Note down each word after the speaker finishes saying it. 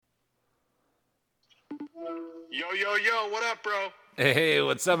Yo, what up, bro? Hey,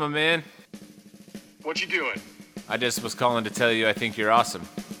 what's up, my man? What you doing? I just was calling to tell you I think you're awesome.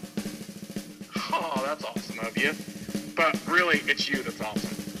 Oh, that's awesome of you. But really, it's you that's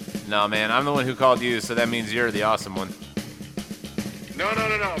awesome. No, man, I'm the one who called you, so that means you're the awesome one. No,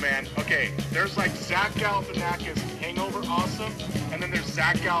 man. Okay, there's like Zach Galifianakis hangover awesome, and then there's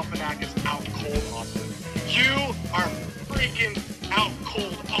Zach Galifianakis out cold awesome. You are freaking out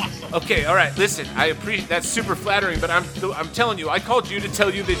cold awesome. Okay, all right, listen, I appreciate that's super flattering, but I'm telling you, I called you to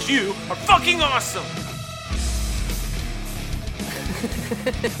tell you that you are fucking awesome.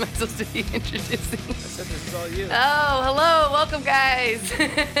 Am I supposed to be introducing? I said this is all you. Oh, hello, welcome guys. I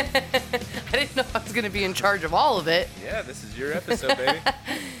didn't know I was going to be in charge of all of it. Yeah, this is your episode, baby.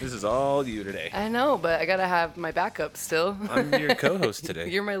 This is all you today. I know, but I got to have my backup still. I'm your co-host today.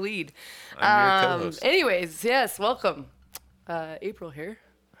 You're my lead. I'm your co-host. Anyways, yes, welcome. April here.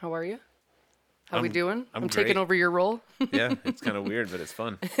 How are you? How we doing? I'm taking great. over your role. Yeah, it's kind of weird, but it's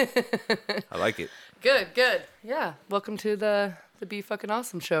fun. I like it. Good. Yeah, welcome to the Be Fucking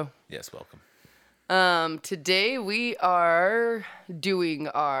Awesome show. Yes, welcome. Today we are doing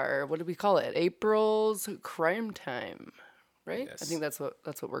our, what do we call it? April's Crime Time, right? Yes. I think that's what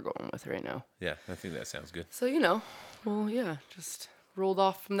we're going with right now. Yeah, I think that sounds good. So, just rolled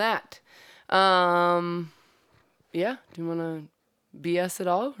off from that. Yeah, do you want to BS it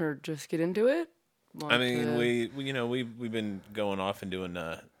all or just get into it? We've been going off and doing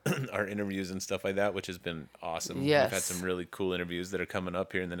our interviews and stuff like that, which has been awesome. Yes. We've had some really cool interviews that are coming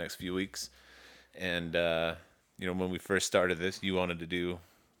up here in the next few weeks. And, when we first started this, you wanted to do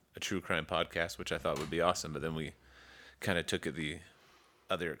a true crime podcast, which I thought would be awesome. But then we kind of took it the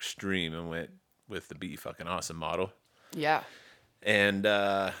other extreme and went with the Be Fucking Awesome model. Yeah. And,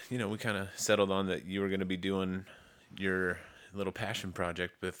 we kind of settled on that you were going to be doing your little passion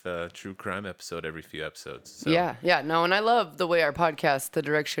project with a true crime episode every few episodes. So. Yeah. No, and I love the way our podcast, the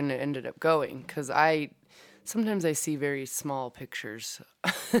direction it ended up going, because sometimes I see very small pictures,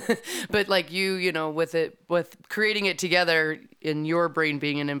 but like with creating it together and your brain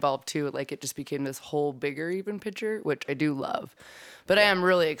being involved too, like it just became this whole bigger even picture, which I do love, but I am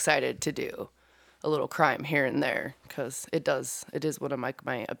really excited to do a little crime here and there because it is one of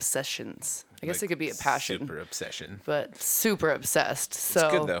my obsessions. I guess it could be a passion. Super obsession. But super obsessed. So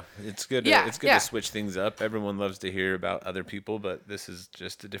it's good though. It's good. Yeah, It's good to switch things up. Everyone loves to hear about other people, but this is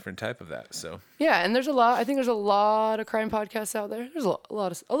just a different type of that. So yeah, and I think there's a lot of crime podcasts out there. There's a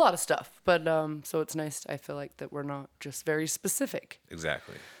lot of stuff, but so it's nice. I feel like that we're not just very specific.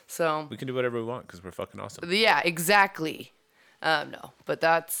 Exactly. So we can do whatever we want because we're fucking awesome. Yeah, exactly. No, but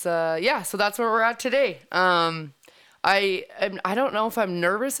that's so that's where we're at today. I don't know if I'm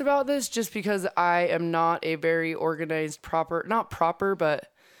nervous about this just because I am not a very organized,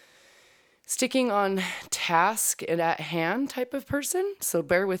 but sticking on task and at hand type of person. So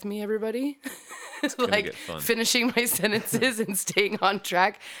bear with me, everybody. It's gonna get fun. Finishing my sentences and staying on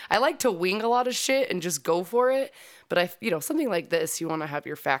track. I like to wing a lot of shit and just go for it. But something like this, you want to have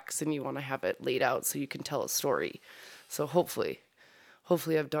your facts and you want to have it laid out so you can tell a story. So hopefully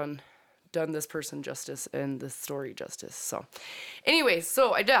I've done this person justice and this story justice. So anyways,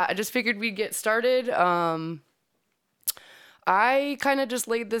 I just figured we'd get started. I kind of just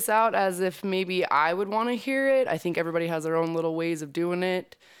laid this out as if maybe I would want to hear it. I think everybody has their own little ways of doing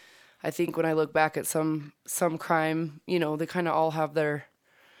it. I think when I look back at some crime, they kind of all have their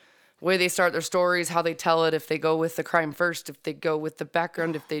way they start their stories, how they tell it, if they go with the crime first, if they go with the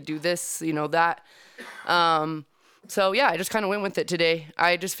background, if they do this, that. So yeah, I just kind of went with it today.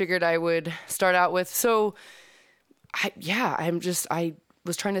 I just figured I would start out with, I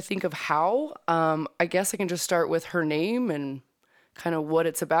was trying to think of how, I guess I can just start with her name and kind of what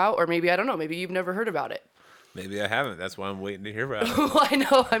it's about, or maybe, I don't know, maybe you've never heard about it. Maybe I haven't. That's why I'm waiting to hear about it. Well, I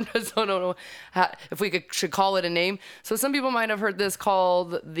know. I don't know if we should call it a name. So some people might have heard this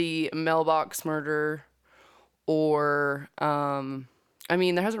called the mailbox murder, or,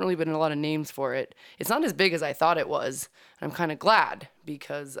 there hasn't really been a lot of names for it. It's not as big as I thought it was. I'm kind of glad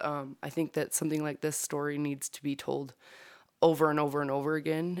because I think that something like this story needs to be told over and over and over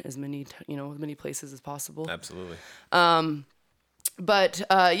again, as many places as possible. Absolutely. So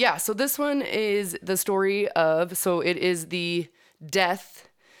this one is the story of, it is the death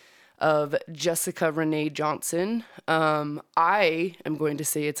of Jessica Renee Johnson. I am going to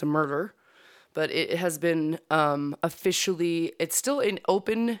say it's a murder, but it has been officially, it's still an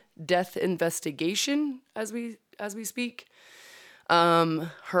open death investigation as we speak.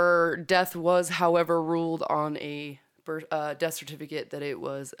 Her death was, however, ruled on a death certificate that it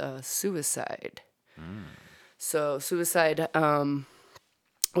was a suicide. So suicide,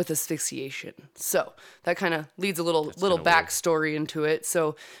 with asphyxiation. So that kind of leads a little kinda backstory into it.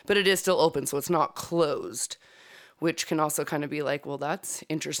 So, but it is still open, so it's not closed, which can also kind of be like, well, that's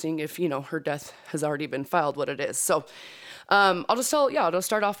interesting if, her death has already been filed, what it is. So I'll just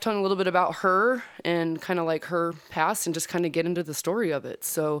start off telling a little bit about her and kind of like her past and just kind of get into the story of it.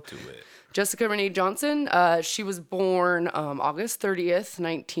 So Jessica Renee Johnson, she was born August 30th,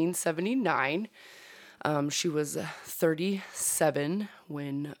 1979. She was 37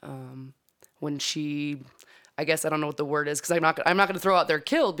 when she, I guess I don't know what the word is because I'm not going to throw out there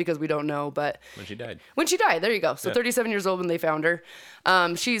killed because we don't know, but when she died. There you go. So 37 years old when they found her.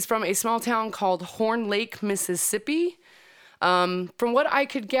 She's from a small town called Horn Lake, Mississippi. From what I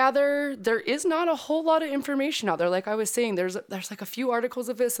could gather, there is not a whole lot of information out there. Like I was saying, there's like a few articles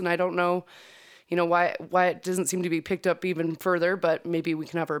of this, and I don't know, why it doesn't seem to be picked up even further, but maybe we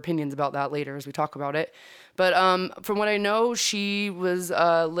can have our opinions about that later as we talk about it. But from what I know, she was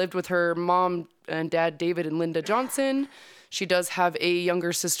lived with her mom and dad, David and Linda Johnson. She does have a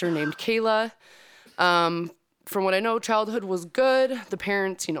younger sister named Kayla. From what I know, childhood was good. The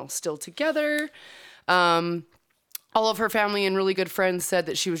parents, still together. All of her family and really good friends said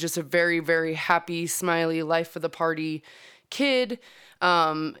that she was just a very, very happy, smiley, life of the party kid,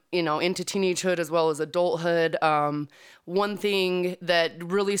 into teenagehood as well as adulthood. One thing that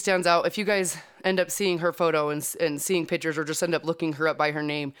really stands out, if you guys end up seeing her photo and seeing pictures or just end up looking her up by her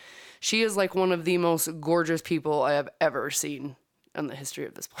name, she is like one of the most gorgeous people I have ever seen in the history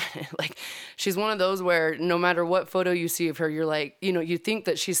of this planet. Like, she's one of those where no matter what photo you see of her, you're like, you think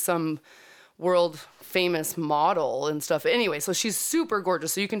that she's some world famous model and stuff. Anyway, so she's super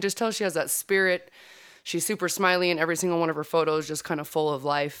gorgeous. So you can just tell she has that spirit. She's super smiley in every single one of her photos, just kind of full of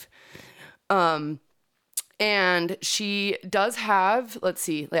life. And she does have,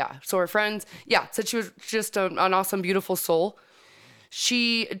 so her friends, said she was just an awesome, beautiful soul.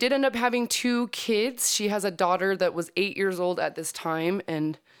 She did end up having 2 kids. She has a daughter that was 8 years old at this time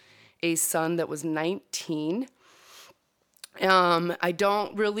and a son that was 19.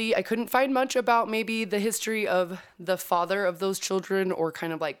 I couldn't find much about maybe the history of the father of those children or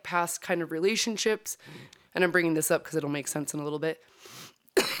kind of like past kind of relationships. And I'm bringing this up because it'll make sense in a little bit.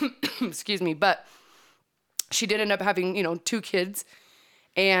 Excuse me. But she did end up having, 2 kids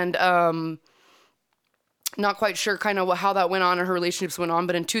and, not quite sure kind of how that went on and her relationships went on.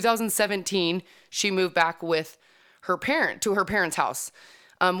 But in 2017, she moved back with her parents' house.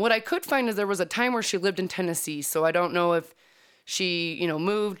 What I could find is there was a time where she lived in Tennessee. So I don't know if she,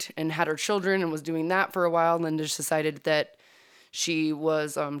 moved and had her children and was doing that for a while and then just decided that she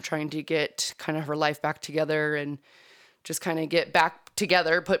was trying to get kind of her life back together and just kind of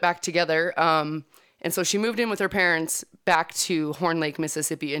put back together. And so she moved in with her parents back to Horn Lake,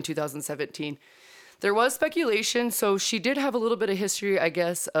 Mississippi in 2017. There was speculation. So she did have a little bit of history, I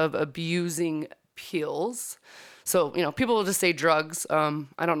guess, of abusing pills. So, people will just say drugs.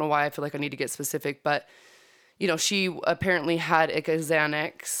 I don't know why I feel like I need to get specific, but, she apparently had a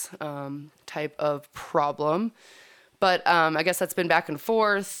Xanax type of problem. But I guess that's been back and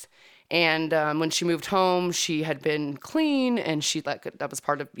forth. And when she moved home, she had been clean and that was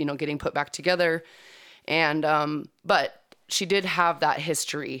part of, getting put back together. And but she did have that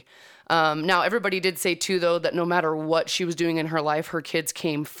history. Now, everybody did say, too, though, that no matter what she was doing in her life, her kids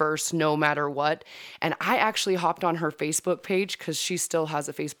came first, no matter what. And I actually hopped on her Facebook page because she still has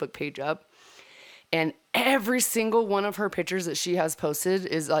a Facebook page up. And every single one of her pictures that she has posted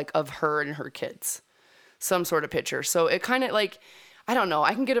is like of her and her kids, some sort of picture. So it kind of like, I don't know,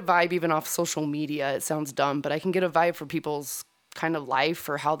 I can get a vibe even off social media. It sounds dumb, but I can get a vibe for people's kind of life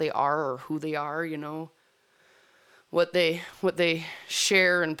or how they are or who they are, what they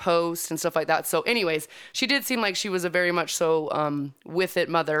share and post and stuff like that. So anyways, she did seem like she was a very much so with it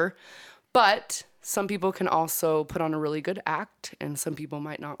mother, but some people can also put on a really good act and some people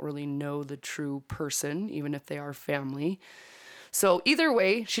might not really know the true person, even if they are family. So either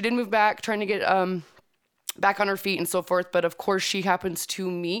way, she did move back, trying to get back on her feet and so forth. But of course, she happens to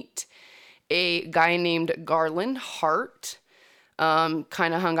meet a guy named Garland Hart.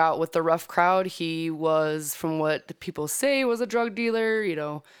 Kind of hung out with the rough crowd. He was, from what the people say, was a drug dealer,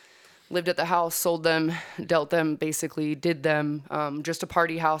 lived at the house, sold them, dealt them, basically did them, just a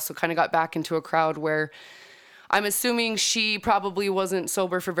party house. So kind of got back into a crowd where I'm assuming she probably wasn't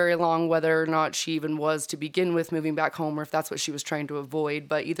sober for very long, whether or not she even was to begin with moving back home or if that's what she was trying to avoid.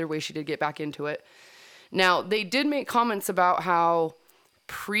 But either way, she did get back into it. Now, they did make comments about how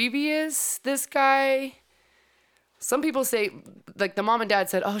previous this guy... Some people say, like the mom and dad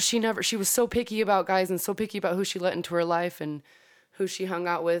said, she was so picky about guys and so picky about who she let into her life and who she hung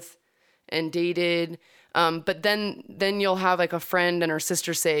out with and dated. But then you'll have like a friend and her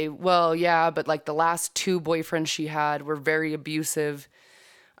sister say, well, yeah, but like the last 2 boyfriends she had were very abusive,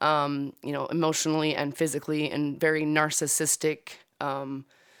 emotionally and physically, and very narcissistic,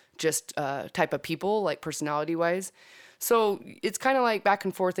 type of people, like personality wise. So it's kind of like back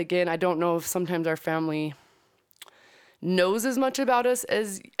and forth again. I don't know if sometimes our family knows as much about us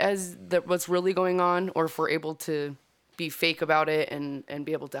as what's really going on, or if we're able to be fake about it and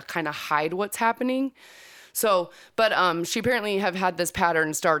be able to kind of hide what's happening. So, but she apparently have had this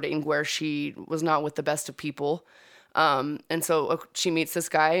pattern starting where she was not with the best of people. And so she meets this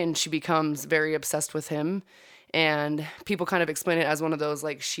guy and she becomes very obsessed with him. And people kind of explain it as one of those,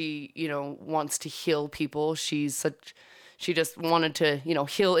 like, she, wants to heal people. She just wanted to,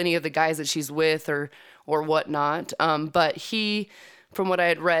 heal any of the guys that she's with or whatnot. But he, from what I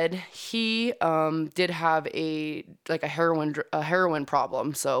had read, he did have a heroin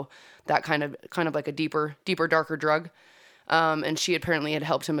problem. So that kind of like a deeper, darker drug. And she apparently had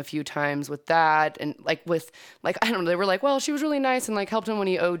helped him a few times with that. And I don't know, they were like, well, she was really nice and like helped him when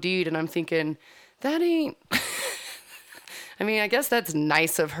he OD'd. And I'm thinking, that ain't, I mean, I guess that's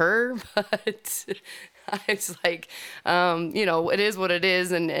nice of her, but it's like, it is what it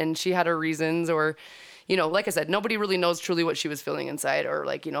is. And she had her reasons, or, like I said, nobody really knows truly what she was feeling inside, or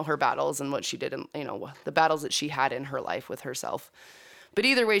like, her battles and what she did, and, the battles that she had in her life with herself. But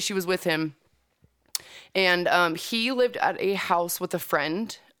either way, she was with him. And he lived at a house with a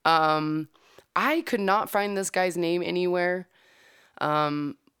friend. I could not find this guy's name anywhere.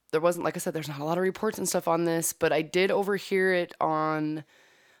 There wasn't, like I said, there's not a lot of reports and stuff on this, but I did overhear it on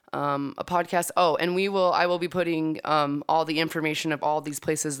a podcast. Oh, and I will be putting all the information of all these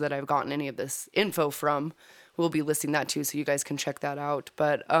places that I've gotten any of this info from. We'll be listing that too, so you guys can check that out.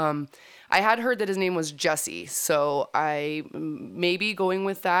 But I had heard that his name was Jesse, so I may be going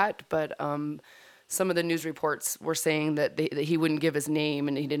with that. But some of the news reports were saying that he wouldn't give his name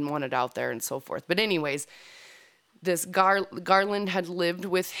and he didn't want it out there and so forth. But anyways, this Garland had lived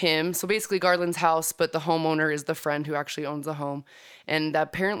with him. So basically Garland's house, but the homeowner is the friend who actually owns the home. And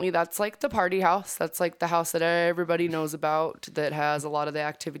apparently that's like the party house. That's like the house that everybody knows about, that has a lot of the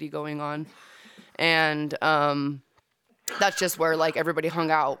activity going on. And that's just where like everybody hung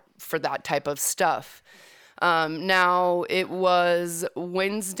out for that type of stuff. Now it was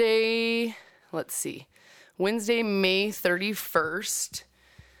Wednesday, May 31st.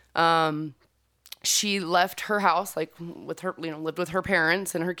 She left her house, like with her, lived with her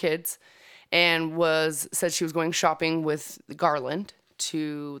parents and her kids, and said she was going shopping with Garland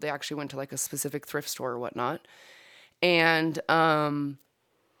they actually went to like a specific thrift store or whatnot. And,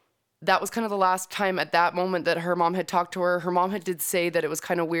 that was kind of the last time at that moment that her mom had talked to her. Her mom did say that it was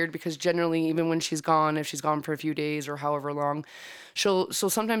kind of weird because generally, even when she's gone, if she's gone for a few days or however long, she'll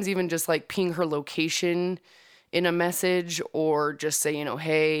sometimes even just like ping her location in a message, or just say,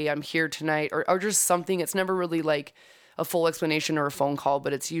 hey, I'm here tonight, or just something. It's never really like a full explanation or a phone call,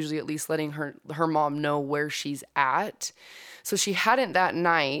 but it's usually at least letting her mom know where she's at. So she hadn't that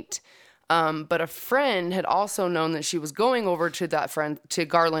night. But a friend had also known that she was going over to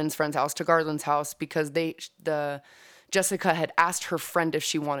Garland's house, because Jessica had asked her friend if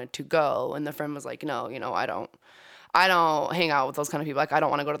she wanted to go. And the friend was like, no, I don't hang out with those kind of people. Like, I don't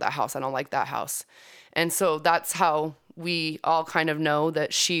want to go to that house. I don't like that house. And so that's how we all kind of know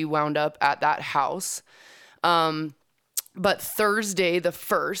that she wound up at that house. But Thursday the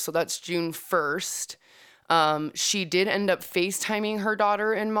 1st, so that's June 1st, she did end up FaceTiming her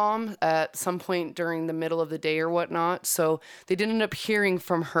daughter and mom at some point during the middle of the day or whatnot. So they did end up hearing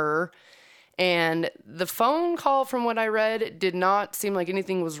from her. And the phone call, from what I read, did not seem like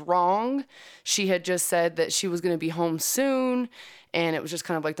anything was wrong. She had just said that she was going to be home soon. And it was just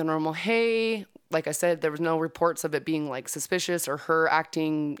kind of like the normal, hey. Like I said, there was no reports of it being like suspicious or her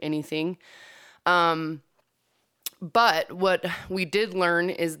acting anything. But what we did learn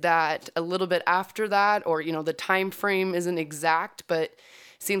is that a little bit after that, or, the time frame isn't exact, but it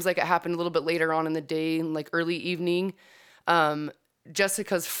seems like it happened a little bit later on in the day, like early evening.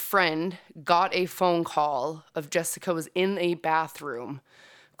 Jessica's friend got a phone call of Jessica was in a bathroom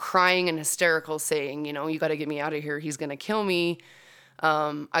crying and hysterical, saying, you got to get me out of here. He's going to kill me.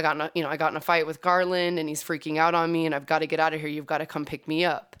 I got in a fight with Garland and he's freaking out on me and I've got to get out of here. You've got to come pick me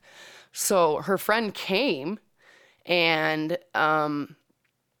up. So her friend came. And from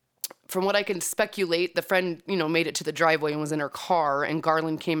what I can speculate, the friend, made it to the driveway and was in her car, and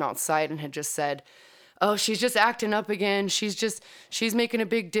Garland came outside and had just said, oh, she's just acting up again. She's making a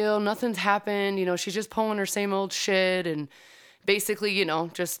big deal. Nothing's happened. She's just pulling her same old shit. And basically,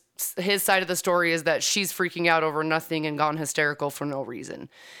 just his side of the story is that she's freaking out over nothing and gone hysterical for no reason.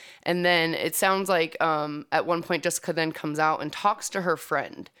 And then it sounds like at one point Jessica then comes out and talks to her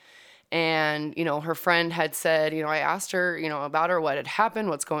friend. And, her friend had said, I asked her, about her, what had happened,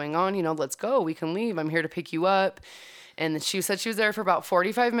 what's going on, let's go, we can leave. I'm here to pick you up. And she said she was there for about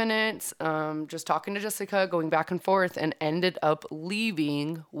 45 minutes, just talking to Jessica, going back and forth, and ended up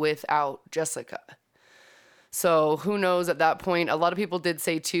leaving without Jessica. So who knows at that point. A lot of people did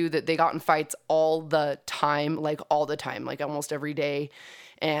say, too, that they got in fights all the time, like almost every day.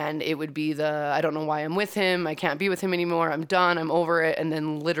 And it would be I don't know why I'm with him. I can't be with him anymore. I'm done. I'm over it. And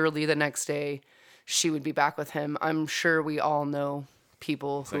then literally the next day, she would be back with him. I'm sure we all know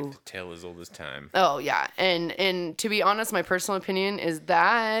people who... like the tale as old as time. Oh, yeah. And to be honest, my personal opinion is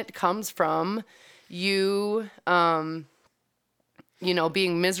that comes from you...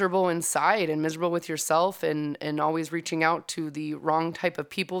 being miserable inside and miserable with yourself and always reaching out to the wrong type of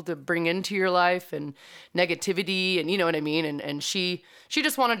people to bring into your life and negativity and you know what I mean? And she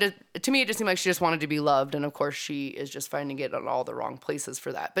just wanted to me, it just seemed like she just wanted to be loved. And of course she is just finding it in all the wrong places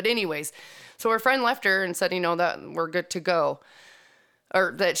for that. But anyways, so her friend left her and said, that we're good to go.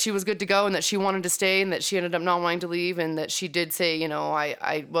 Or that she was good to go and that she wanted to stay and that she ended up not wanting to leave and that she did say,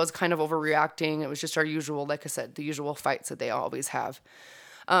 I was kind of overreacting. It was just our usual, like I said, the usual fights that they always have.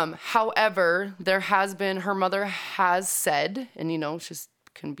 However, her mother has said, and it's just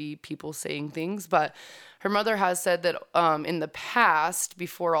can be people saying things, but her mother has said that in the past,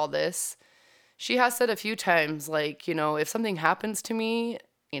 before all this, she has said a few times, like, if something happens to me,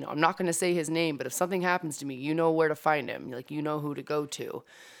 I'm not going to say his name, but if something happens to me, you know where to find him. Like, you know who to go to.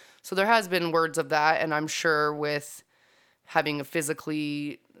 So there has been words of that. And I'm sure with having a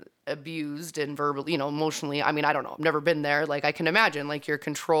physically abused and verbally, emotionally, I mean, I don't know. I've never been there. Like, I can imagine, like, you're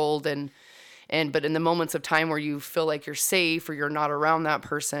controlled but in the moments of time where you feel like you're safe or you're not around that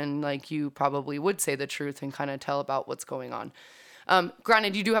person, like, you probably would say the truth and kind of tell about what's going on.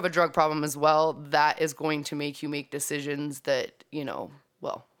 Granted, you do have a drug problem as well. That is going to make you make decisions that,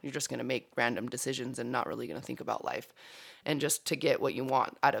 you're just going to make random decisions and not really going to think about life and just to get what you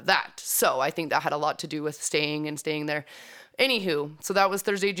want out of that. So I think that had a lot to do with staying there. Anywho, so that was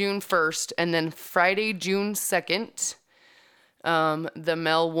Thursday, June 1st. And then Friday, June 2nd, the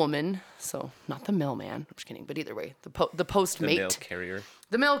mail woman, so not the mailman, I'm just kidding, but either way, the postmate. The mail carrier.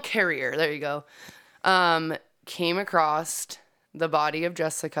 The mail carrier, there you go, came across the body of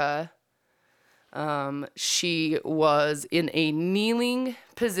Jessica. She was in a kneeling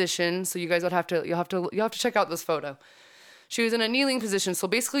position. So you guys you'll have to check out this photo. She was in a kneeling position. So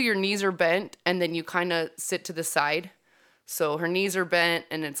basically your knees are bent and then you kind of sit to the side. So her knees are bent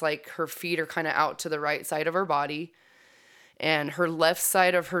and it's like her feet are kind of out to the right side of her body and her left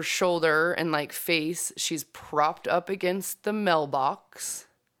side of her shoulder and like face, she's propped up against the mailbox.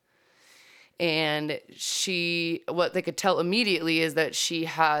 And what they could tell immediately is that she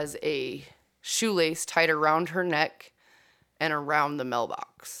has a shoelace tied around her neck and around the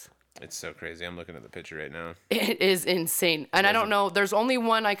mailbox. It's so crazy. I'm looking at the picture right now. It is insane. And I don't know, there's only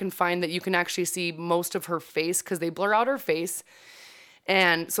one I can find that you can actually see most of her face because they blur out her face.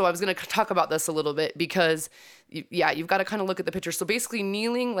 And so I was going to talk about this a little bit because, you've got to kind of look at the picture. So basically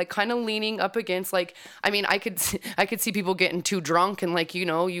kneeling, like kind of leaning up against, like, I mean, I could see people getting too drunk and like,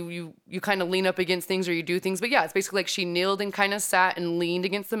 you kind of lean up against things or you do things. But yeah, it's basically like she kneeled and kind of sat and leaned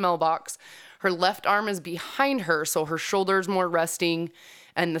against the mailbox. Her left arm is behind her, so her shoulder's more resting,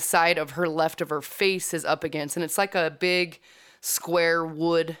 and the side of her left of her face is up against. And it's like a big square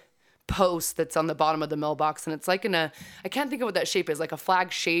wood post that's on the bottom of the mailbox. And it's like I can't think of what that shape is, like a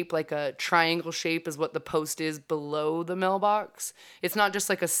flag shape, like a triangle shape is what the post is below the mailbox. It's not just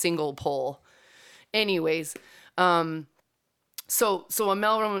like a single pole. Anyways, so a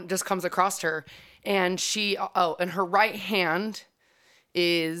mailwoman just comes across her and and her right hand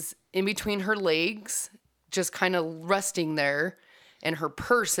is in between her legs, just kind of resting there, and her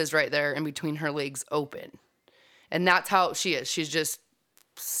purse is right there in between her legs open. And that's how she is. She's just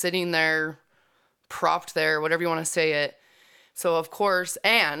sitting there, propped there, whatever you want to say it. So, of course,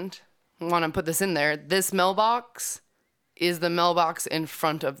 and I want to put this in there, this mailbox is the mailbox in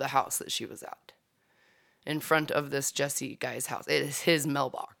front of the house that she was at. In front of this Jesse guy's house. It is his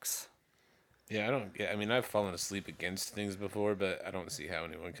mailbox. Yeah, I mean, I've fallen asleep against things before, but I don't see how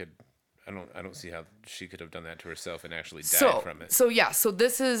anyone could. I don't see how she could have done that to herself and actually died from it. So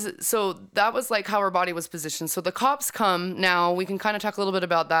that was like how her body was positioned. So the cops come. Now we can kind of talk a little bit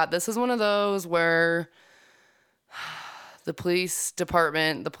about that. This is one of those where the police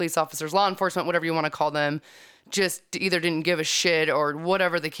department, the police officers, law enforcement, whatever you want to call them, just either didn't give a shit or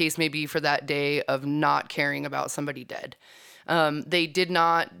whatever the case may be for that day of not caring about somebody dead. They did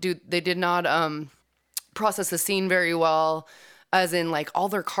not process the scene very well. as in like all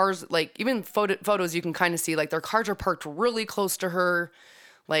their cars, like even photos you can kind of see like their cars are parked really close to her.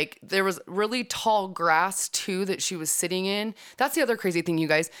 Like there was really tall grass too that she was sitting in. That's the other crazy thing, you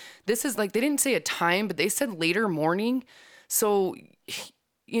guys. This is like, they didn't say a time, but they said later morning. So,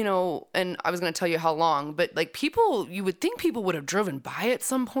 you know, and I was going to tell you how long, but like people, you would think people would have driven by at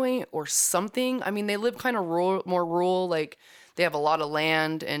some point or something. I mean, they live kind of rural, more rural, like they have a lot of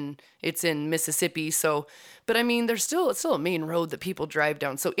land and it's in Mississippi. So, but I mean, it's still a main road that people drive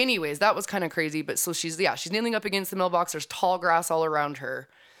down. So anyways, that was kind of crazy. But so she's kneeling up against the mailbox. There's tall grass all around her.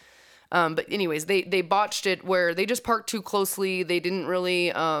 But anyways, they botched it where they just parked too closely. They didn't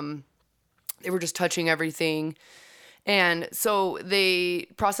really, they were just touching everything. And so they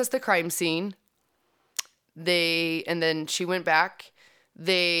processed the crime scene. And then she went back.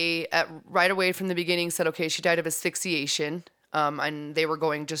 They, right away from the beginning, said, okay, she died of asphyxiation. And they were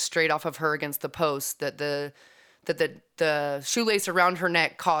going just straight off of her against the post that the shoelace around her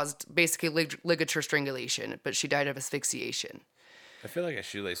neck caused basically ligature strangulation, but she died of asphyxiation. I feel like a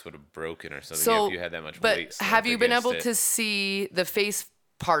shoelace would have broken or something So, if you had that much but weight. have you been able to see the face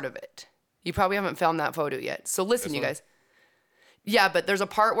part of it? You probably haven't found that photo yet. So listen, you guys. Yeah, but there's a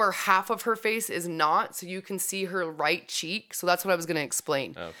part where half of her face is not, so you can see her right cheek. So that's what I was going to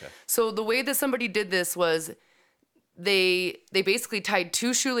explain. Okay. So the way that somebody did this was they basically tied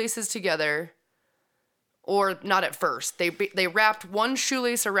two shoelaces together, or not at first. They wrapped one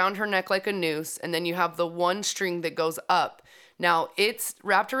shoelace around her neck like a noose, and then you have the one string that goes up. Now, it's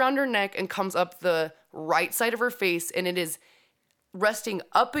wrapped around her neck and comes up the right side of her face, and it is resting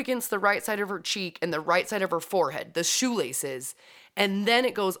up against the right side of her cheek and the right side of her forehead, the shoelaces, and then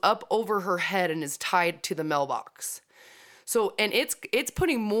it goes up over her head and is tied to the mailbox. So, and it's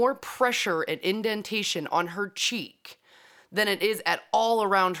putting more pressure and indentation on her cheek than it is at all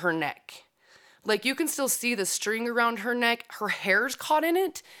around her neck. Like, you can still see the string around her neck. Her hair's caught in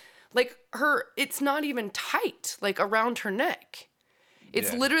it. Like, it's not even tight, like, around her neck.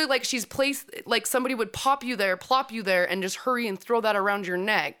 It's literally like she's placed, like somebody would plop you there, and just hurry and throw that around your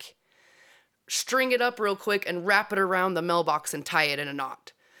neck, string it up real quick, and wrap it around the mailbox and tie it in a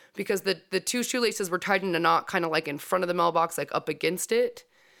knot. Because the two shoelaces were tied in a knot kind of like in front of the mailbox, like up against it.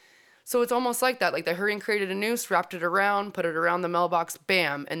 So it's almost like that. Like they hurry and created a noose, wrapped it around, put it around the mailbox,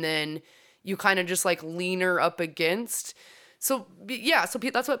 bam. And then you kind of just like lean her up against. So yeah, so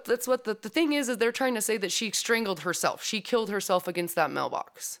that's what the thing is they're trying to say that she strangled herself. She killed herself against that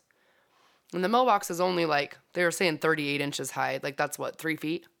mailbox. And the mailbox is only like, they were saying 38 inches high. Like that's what, 3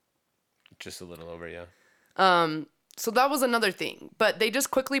 feet? Just a little over, yeah. So that was another thing. But they just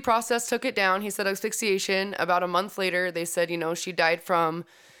quickly took it down. He said asphyxiation. About a month later, they said, she died from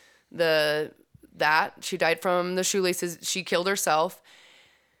she died from the shoelaces. She killed herself.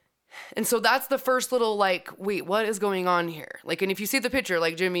 And so that's the first little like, wait, what is going on here? Like, and if you see the picture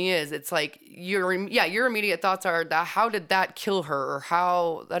like Jimmy is, it's like your immediate thoughts are that how did that kill her, or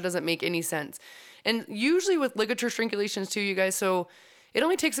how that doesn't make any sense. And usually with ligature strangulations too, you guys, so it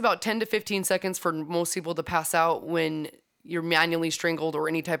only takes about 10 to 15 seconds for most people to pass out when you're manually strangled or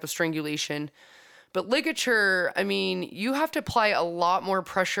any type of strangulation. But ligature, I mean, you have to apply a lot more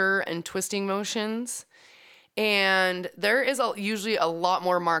pressure and twisting motions. And there is usually a lot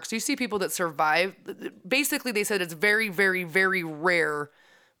more marks. You see people that survive. Basically, they said it's very, very, very rare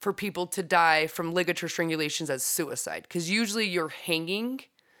for people to die from ligature strangulations as suicide. Because usually you're hanging.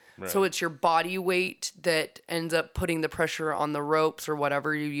 Right. So it's your body weight that ends up putting the pressure on the ropes or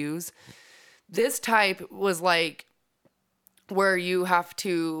whatever you use. This type was like where you have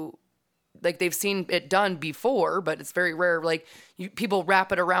to, like they've seen it done before, but it's very rare. Like people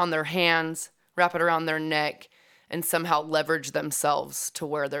wrap it around their hands, wrap it around their neck, and somehow leverage themselves to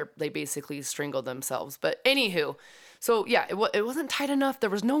where they basically strangle themselves. But anywho, so yeah, it wasn't tight enough. There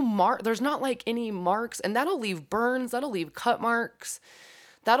was no mark. There's not like any marks, and that'll leave burns. That'll leave cut marks.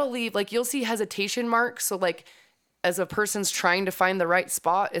 That'll leave, like, you'll see hesitation marks. So like as a person's trying to find the right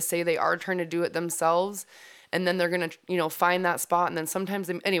spot, is say they are trying to do it themselves, and then they're going to, find that spot. And then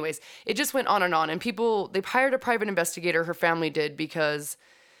sometimes, anyways, it just went on. And they hired a private investigator, her family did, because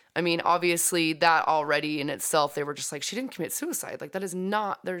I mean, obviously that already in itself, they were just like, she didn't commit suicide. Like there's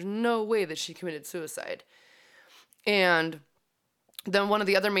no way that she committed suicide. And then one of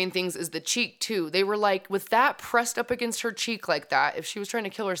the other main things is the cheek too. They were like, with that pressed up against her cheek like that, if she was trying to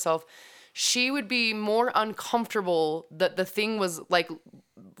kill herself, she would be more uncomfortable that the thing was like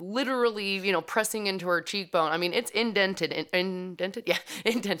literally, pressing into her cheekbone. I mean, it's indented. Yeah,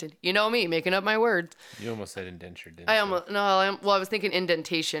 indented. You know me, making up my words. You almost said indenture, didn't you? I was thinking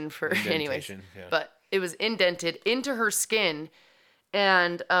indentation anyways. Yeah. But it was indented into her skin.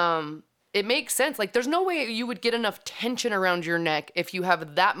 And it makes sense. Like, there's no way you would get enough tension around your neck if you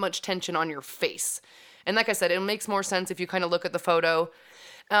have that much tension on your face. And like I said, it makes more sense if you kind of look at the photo.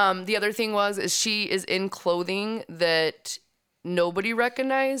 The other thing is she is in clothing that nobody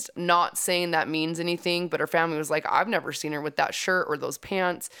recognized. Not saying that means anything, but her family was like, I've never seen her with that shirt or those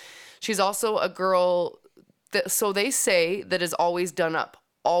pants. She's also a girl that, so they say, that is always done up.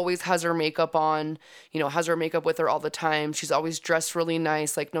 Always has her makeup on, has her makeup with her all the time. She's always dressed really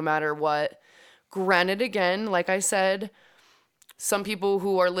nice, like no matter what. Granted, again, like I said, some people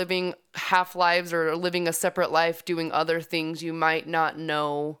who are living half lives or living a separate life doing other things, you might not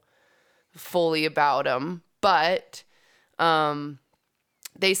know fully about them. But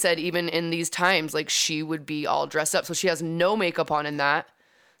they said even in these times, like, she would be all dressed up. So she has no makeup on in that.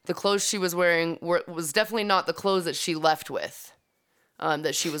 The clothes she was wearing was definitely not the clothes that she left with.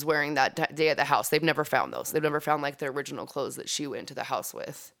 That she was wearing that day at the house. They've never found those. They've never found like the original clothes that she went to the house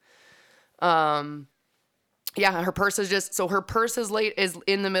with. Her purse is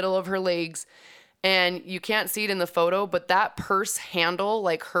in the middle of her legs, and you can't see it in the photo, but that purse handle,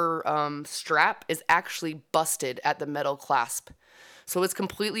 like her strap, is actually busted at the metal clasp. So it's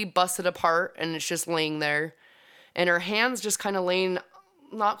completely busted apart, and it's just laying there. And her hands just kind of laying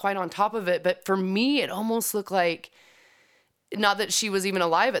not quite on top of it, but for me, it almost looked like, not that she was even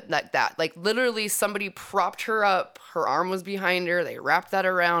alive at that. Like, literally somebody propped her up. Her arm was behind her. They wrapped that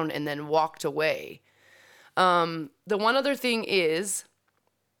around and then walked away. The one other thing is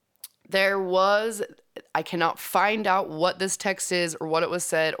I cannot find out what this text is or what it was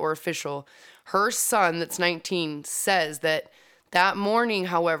said or official. Her son, that's 19, says that morning,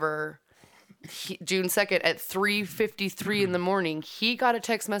 however, June 2nd at 3:53 in the morning, he got a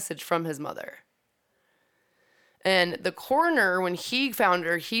text message from his mother. And the coroner, when he found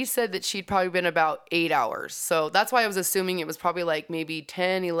her, he said that she'd probably been about 8 hours. So that's why I was assuming it was probably like maybe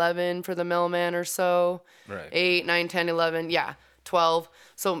 10, 11 for the mailman or so. Right. 8, 9, 10, 11. Yeah, 12.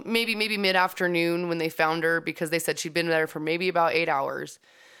 So maybe mid-afternoon when they found her, because they said she'd been there for maybe about 8 hours.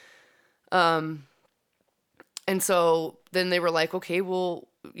 And so then they were like, okay, well,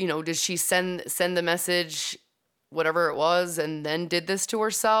 did she send the message, whatever it was, and then did this to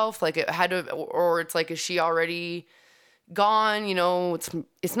herself? Like, it had to, or it's like, is she already gone?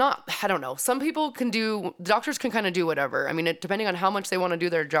 It's not, I don't know. Some people doctors can kind of do whatever. I mean, depending on how much they want to do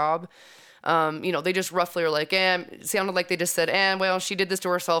their job, they just roughly are like, it sounded like they just said, well, she did this to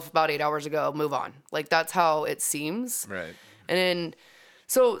herself about 8 hours ago, move on. Like, that's how it seems. Right. And then,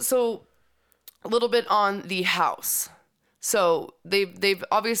 so a little bit on the house. So they've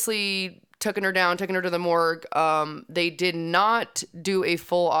obviously taken her to the morgue. They did not do a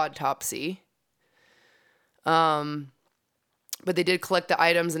full autopsy. But they did collect the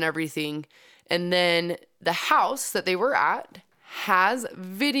items and everything. And then the house that they were at has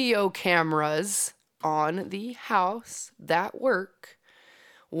video cameras on the house that work.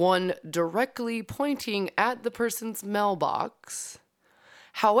 One directly pointing at the person's mailbox.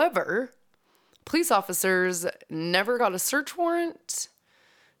 However, police officers never got a search warrant.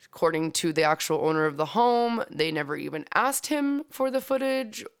 According to the actual owner of the home, they never even asked him for the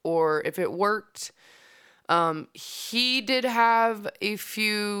footage or if it worked. He did have a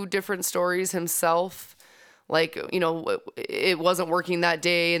few different stories himself. Like, it wasn't working that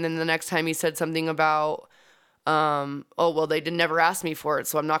day. And then the next time he said something about, they never ask me for it,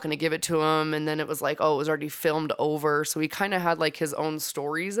 so I'm not going to give it to him. And then it was like, it was already filmed over. So he kind of had like his own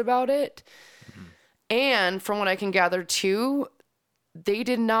stories about it. Mm-hmm. And from what I can gather too, they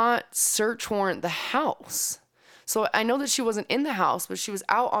did not search warrant the house. So I know that she wasn't in the house, but she was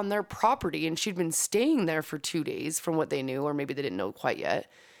out on their property and she'd been staying there for 2 days from what they knew, or maybe they didn't know quite yet,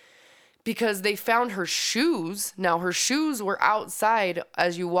 because they found her shoes. Now, her shoes were outside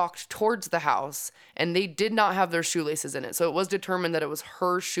as you walked towards the house, and they did not have their shoelaces in it. So it was determined that it was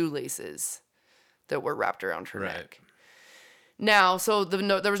her shoelaces that were wrapped around her neck. Now, so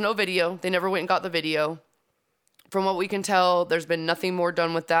there was no video. They never went and got the video. From what we can tell, there's been nothing more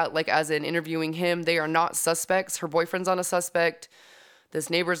done with that. Like, as in interviewing him, they are not suspects. Her boyfriend's not a suspect. This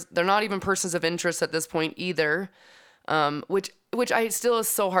neighbor's, they're not even persons of interest at this point either. Which I still is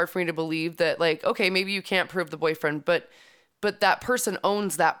so hard for me to believe that, like, okay, maybe you can't prove the boyfriend, but that person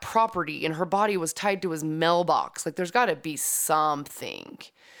owns that property and her body was tied to his mailbox. Like, there's got to be something.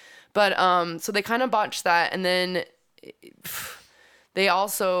 But so they kind of botched that, and then they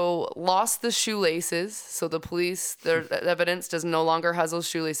also lost the shoelaces. So the police, their evidence no longer has those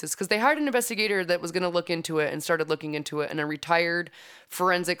shoelaces, because they hired an investigator that was going to look into it and started looking into it. And a retired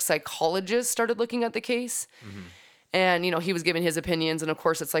forensic psychologist started looking at the case. Mm-hmm. And, he was giving his opinions. And of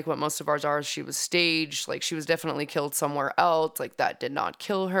course, it's like what most of ours are. She was staged. Like, she was definitely killed somewhere else. Like, that did not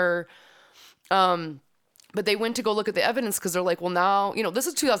kill her. But they went to go look at the evidence because they're like, well, now, this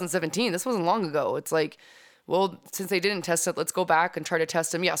is 2017. This wasn't long ago. It's like, well, since they didn't test it, let's go back and try to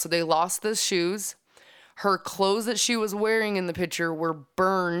test them. Yeah, so they lost the shoes. Her clothes that she was wearing in the picture were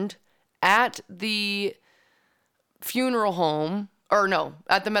burned at the funeral home, or no,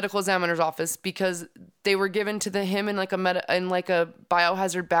 at the medical examiner's office, because they were given to him in like a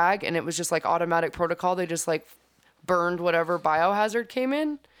biohazard bag, and it was just like automatic protocol. They just like burned whatever biohazard came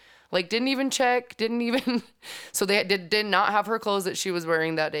in. Like, didn't even check, so they did not have her clothes that she was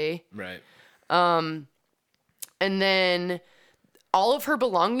wearing that day. Right. And then all of her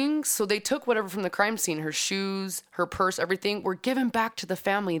belongings, so they took whatever from the crime scene, her shoes, her purse, everything, were given back to the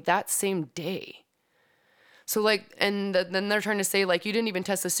family that same day. So, like, and then they're trying to say, like, you didn't even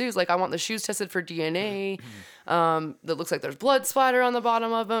test the shoes. Like, I want the shoes tested for DNA. That looks like there's blood splatter on the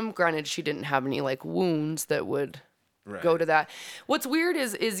bottom of them. Granted, she didn't have any, like, wounds that would... Right. Go to that. What's weird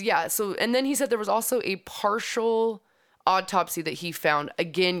is yeah. So, and then he said there was also a partial autopsy that he found.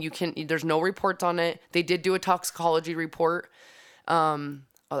 Again, there's no reports on it. They did do a toxicology report. I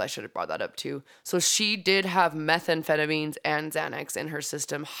should have brought that up too. So she did have methamphetamines and Xanax in her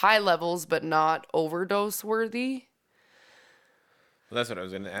system, high levels, but not overdose worthy. Well, that's what I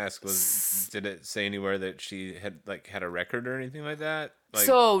was going to ask. Did it say anywhere that she had a record or anything like that? Like,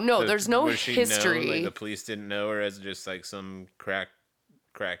 so no, there's no history. Like the police didn't know her as just like some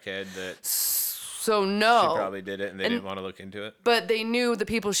crackhead that. So no, she probably did it, and they didn't want to look into it. But they knew the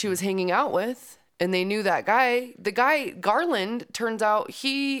people she was hanging out with, and they knew that guy. The guy Garland, turns out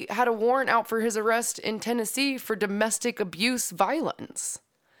he had a warrant out for his arrest in Tennessee for domestic abuse violence.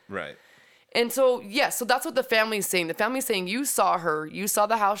 Right. And so, yeah, so that's what the family's saying. The family's saying, you saw her. You saw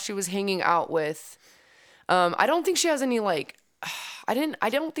the house she was hanging out with. I don't think she has any, like, I didn't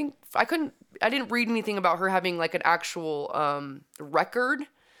read anything about her having, like, an actual record.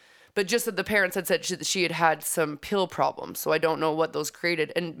 But just that the parents had said she had some pill problems. So I don't know what those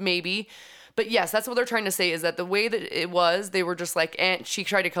created. And maybe... But yes, that's what they're trying to say, is that the way that it was, they were just like, and she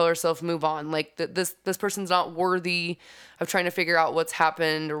tried to kill herself, move on. Like, this person's not worthy of trying to figure out what's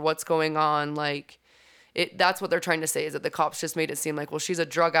happened or what's going on. Like, that's what they're trying to say, is that the cops just made it seem like, well, she's a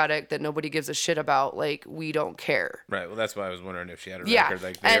drug addict that nobody gives a shit about. Like, we don't care. Right. Well, that's why I was wondering if she had a record.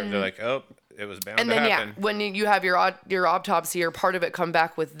 Like, they're like, oh, it was bound to happen. And then, yeah, when you have your autopsy or part of it come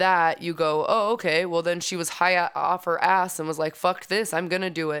back with that, you go, oh, okay, well, then she was high off her ass and was like, fuck this, I'm going to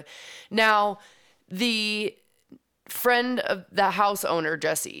do it. Now, the friend of the house owner,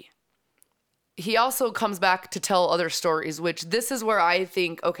 Jesse, he also comes back to tell other stories, which this is where I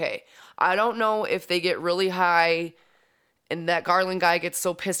think, okay, I don't know if they get really high and that Garland guy gets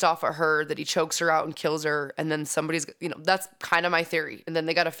so pissed off at her that he chokes her out and kills her, and then somebody's, that's kind of my theory. And then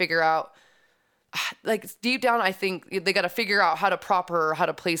they got to figure out, like, deep down, I think they got to figure out how to prop her, how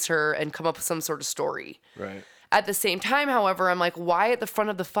to place her, and come up with some sort of story. Right. At the same time, however, I'm like, why at the front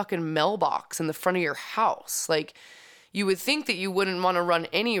of the fucking mailbox in the front of your house? Like, you would think that you wouldn't want to run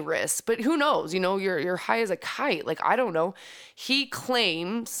any risk, but who knows? You're high as a kite. Like, I don't know. He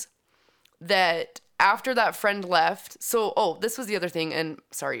claims that after that friend left, this was the other thing, and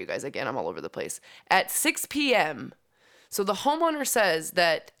sorry, you guys, again, I'm all over the place. At 6 p.m., so the homeowner says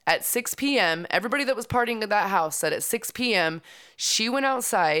that at 6 p.m., everybody that was partying at that house said at 6 p.m., she went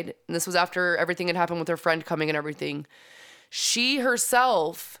outside, and this was after everything had happened with her friend coming and everything. She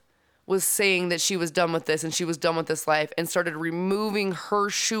herself was saying that she was done with this and she was done with this life, and started removing her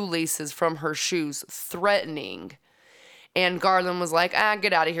shoelaces from her shoes, threatening. And Garland was like,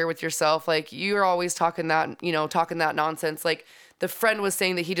 get out of here with yourself. Like, you're always talking that nonsense. Like, the friend was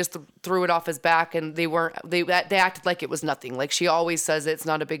saying that he just threw it off his back, and they acted like it was nothing. Like, she always says it's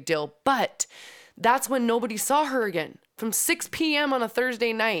not a big deal. But that's when nobody saw her again. From 6 p.m. on a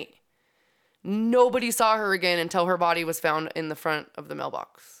Thursday night, nobody saw her again until her body was found in the front of the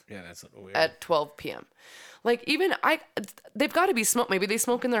mailbox. Yeah, that's a little weird. At 12 p.m. Like, even they've got to be smoke. Maybe they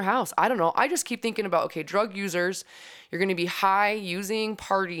smoke in their house. I don't know. I just keep thinking about, okay, drug users, you're going to be high, using,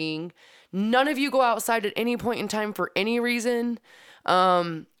 partying. None of you go outside at any point in time for any reason.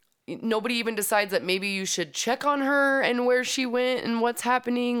 Nobody even decides that maybe you should check on her and where she went and what's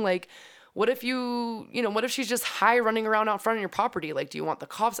happening. Like, what if what if she's just high running around out front of your property? Like, do you want the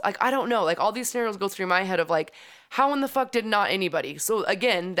cops? Like, I don't know. Like, all these scenarios go through my head of like, how in the fuck did not anybody? So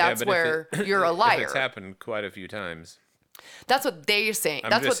again, that's where you're a liar. It's happened quite a few times. That's what they're saying.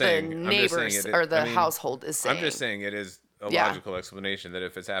 That's what the neighbors or the household is saying. I'm just saying it is a logical explanation that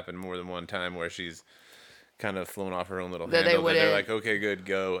if it's happened more than one time where she's kind of flown off her own little handle, that they're like, okay, good,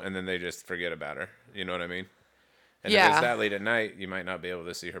 go, and then they just forget about her. You know what I mean? And if it's that late at night, you might not be able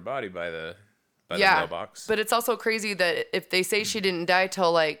to see her body by by the mailbox. But it's also crazy that if they say she didn't die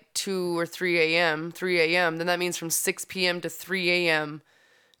till like 2 or 3 a.m., then that means from 6 p.m. to 3 a.m.,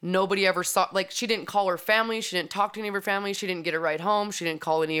 nobody ever saw, like, she didn't call her family. She didn't talk to any of her family. She didn't get a ride home. She didn't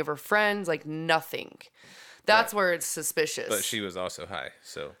call any of her friends, like nothing. That's where it's suspicious. But she was also high,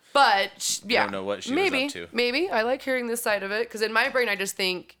 so. But, yeah. I don't know what she was up to. Maybe. I like hearing this side of it, because in my brain, I just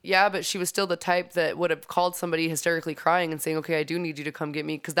think, yeah, but she was still the type that would have called somebody hysterically crying and saying, okay, I do need you to come get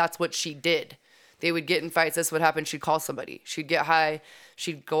me, because that's what she did. They would get in fights. That's what happened. She'd call somebody. She'd get high.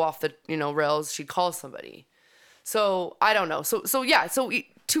 She'd go off the, rails. She'd call somebody. So, I don't know. So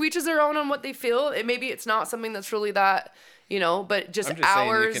to each is their own on what they feel. Maybe it's not something that's really that, but just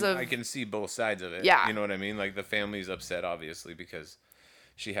hours of... I can see both sides of it. Yeah. You know what I mean? Like, the family's upset, obviously, because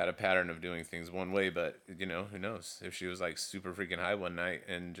she had a pattern of doing things one way, but, who knows? If she was, like, super freaking high one night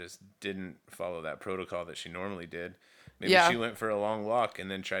and just didn't follow that protocol that she normally did, maybe she went for a long walk and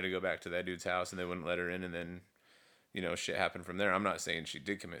then tried to go back to that dude's house and they wouldn't let her in, and then, shit happened from there. I'm not saying she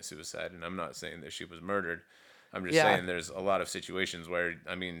did commit suicide, and I'm not saying that she was murdered. I'm just saying there's a lot of situations where,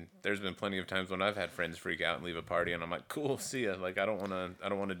 there's been plenty of times when I've had friends freak out and leave a party, and I'm like, cool, see ya. Like, I don't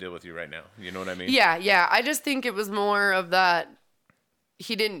want to deal with you right now. You know what I mean? Yeah. I just think it was more of that.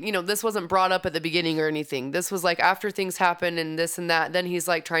 He didn't, this wasn't brought up at the beginning or anything. This was like after things happened and this and that. Then he's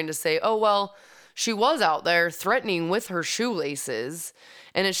like trying to say, oh, well, she was out there threatening with her shoelaces.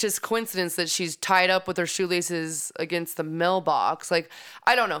 And it's just coincidence that she's tied up with her shoelaces against the mailbox. Like,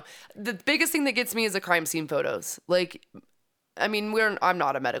 I don't know. The biggest thing that gets me is the crime scene photos. Like, I'm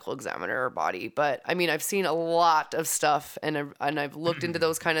not a medical examiner or body, but I've seen a lot of stuff and I've looked into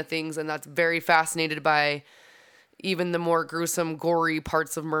those kind of things, and that's very fascinated by even the more gruesome, gory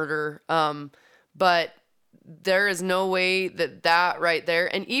parts of murder. But there is no way that right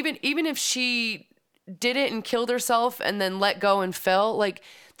there, and even if she did it and killed herself and then let go and fell, like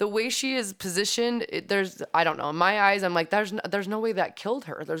the way she is positioned, I don't know, in my eyes, I'm like, there's no way that killed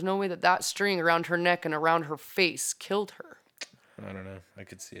her. There's no way that string around her neck and around her face killed her. I don't know. I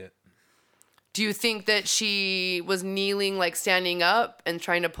could see it. Do you think that she was kneeling, like standing up and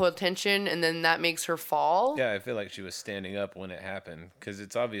trying to pull attention, and then that makes her fall? Yeah, I feel like she was standing up when it happened, because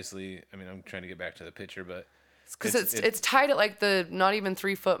it's obviously, I'm trying to get back to the picture, but because it's tied at like the not even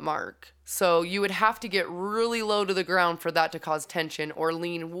 3 foot mark. So you would have to get really low to the ground for that to cause tension, or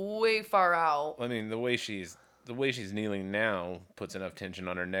lean way far out. The way she's kneeling now puts enough tension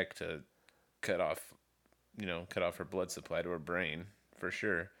on her neck to cut off her blood supply to her brain for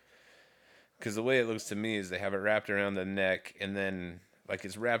sure. Because the way it looks to me is they have it wrapped around the neck, and then like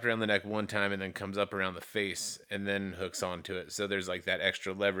it's wrapped around the neck one time and then comes up around the face and then hooks onto it. So there's like that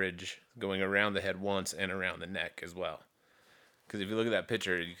extra leverage going around the head once and around the neck as well. Because if you look at that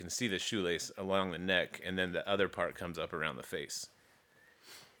picture, you can see the shoelace along the neck, and then the other part comes up around the face.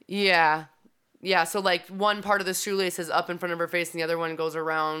 Yeah. So like one part of the shoelace is up in front of her face, and the other one goes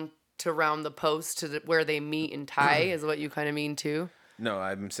around the post to where they meet and tie, is what you kind of mean too? No,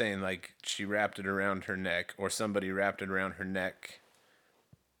 I'm saying like she wrapped it around her neck, or somebody wrapped it around her neck,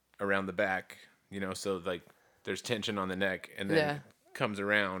 around the back, so like there's tension on the neck, and then it comes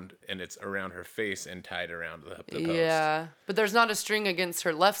around and it's around her face and tied around the post. Yeah, but there's not a string against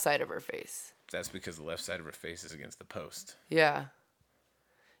her left side of her face. That's because the left side of her face is against the post. Yeah,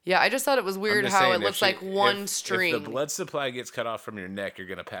 I just thought it was weird how it looks like one string. If the blood supply gets cut off from your neck, you're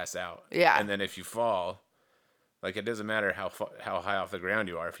going to pass out. Yeah. And then if you fall, like it doesn't matter how high off the ground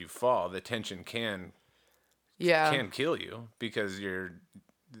you are. If you fall, the tension can kill you because your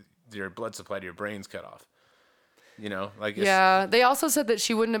blood supply to your brain's cut off. They also said that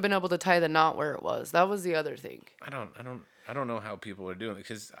she wouldn't have been able to tie the knot where it was. That was the other thing. I don't know how people are doing it,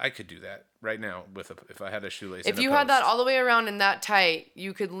 because I could do that right now if I had a shoelace. If you had that all the way around and that tight,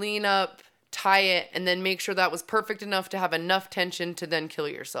 you could lean up, tie it, and then make sure that was perfect enough to have enough tension to then kill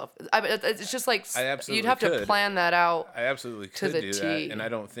yourself. It's just like you'd have to plan that out. I absolutely could do that, and I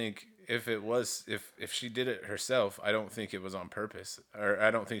don't think if she did it herself, I don't think it was on purpose, or I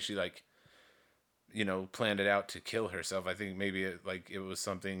don't think she planned it out to kill herself. I think maybe it was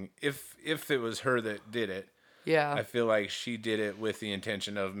something. If it was her that did it. Yeah. I feel like she did it with the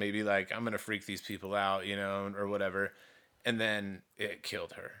intention of maybe like, I'm going to freak these people out, or whatever. And then it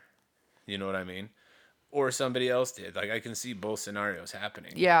killed her. You know what I mean? Or somebody else did. Like, I can see both scenarios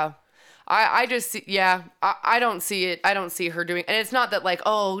happening. Yeah. I just see, I don't see it. I don't see her doing, and it's not that like,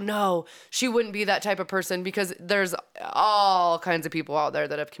 oh no, she wouldn't be that type of person, because there's all kinds of people out there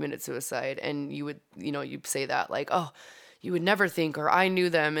that have committed suicide, and you would, you say that like, oh, you would never think, or I knew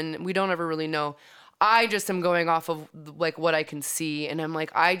them, and we don't ever really know. I just am going off of like what I can see, and I'm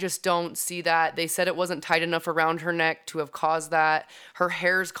like, I just don't see that. They said it wasn't tight enough around her neck to have caused that. Her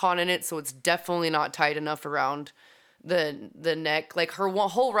hair's caught in it, so it's definitely not tight enough around the neck. Like her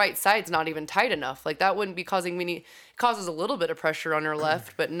whole right side's not even tight enough. Like that wouldn't be causing it causes a little bit of pressure on her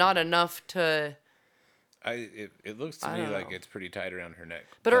left, but not enough to. It looks to me like it's pretty tight around her neck.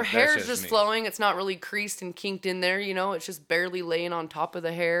 But her hair is just flowing. It's not really creased and kinked in there, you know? It's just barely laying on top of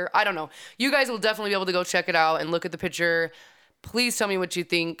the hair. I don't know. You guys will definitely be able to go check it out and look at the picture. Please tell me what you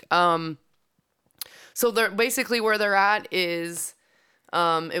think. So they're basically where they're at is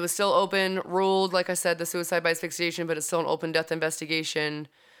it was still open, ruled, like I said, the suicide by asphyxiation, but it's still an open death investigation.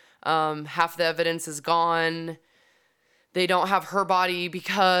 Half the evidence is gone. They don't have her body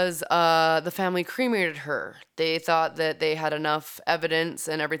because the family cremated her. They thought that they had enough evidence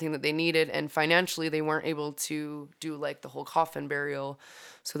and everything that they needed, and financially they weren't able to do like the whole coffin burial.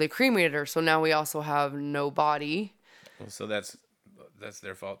 So they cremated her. So now we also have no body. Well, so that's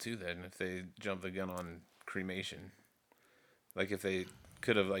their fault too then, if they jumped the gun on cremation. Like if they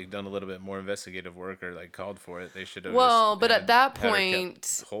could have like done a little bit more investigative work or like called for it, they should have. Well, but at that point,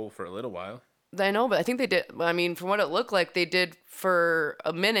 kept whole for a little while. I know, but I think they did. I mean, from what it looked like, they did for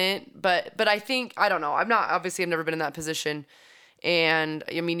a minute. But I think, I don't know. I've never been in that position. And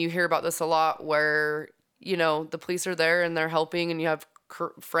I mean, you hear about this a lot where, you know, the police are there and they're helping and you have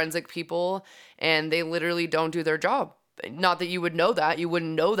forensic people and they literally don't do their job. Not that you would know that. You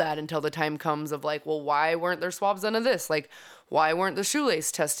wouldn't know that until the time comes of like, well, why weren't there swabs done of this? Like, why weren't the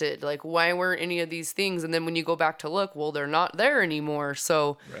shoelace tested? Like, why weren't any of these things? And then when you go back to look, well, they're not there anymore.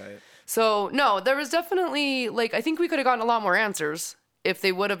 So. Right. So, no, there was definitely, like, I think we could have gotten a lot more answers if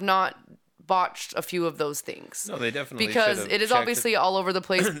they would have not botched a few of those things. No, they definitely because it is obviously all over the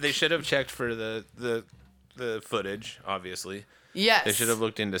place. They should have checked for the footage, obviously. Yes. They should have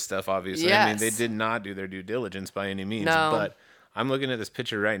looked into stuff, obviously. Yes. I mean, they did not do their due diligence by any means. No. But I'm looking at this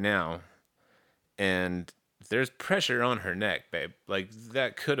picture right now, and there's pressure on her neck, babe. Like,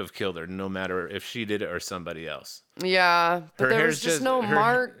 that could have killed her, no matter if she did it or somebody else. Yeah, but there was just no her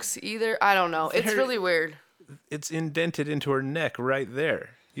marks either. I don't know. It's really weird. It's indented into her neck right there.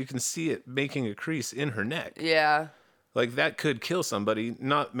 You can see it making a crease in her neck. Yeah. Like, that could kill somebody.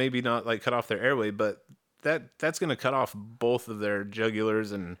 Maybe not like cut off their airway, but that's going to cut off both of their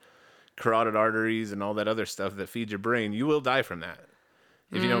jugulars and carotid arteries and all that other stuff that feeds your brain. You will die from that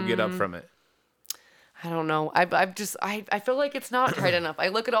if you don't get up from it. I don't know. I feel like it's not tight enough. I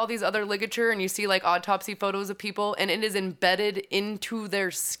look at all these other ligature and you see like autopsy photos of people and it is embedded into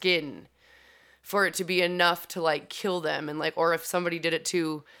their skin for it to be enough to like kill them. And like, or if somebody did it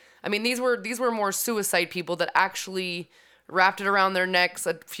too. I mean, these were more suicide people that actually wrapped it around their necks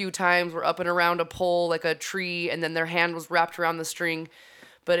a few times, were up and around a pole, like a tree, and then their hand was wrapped around the string.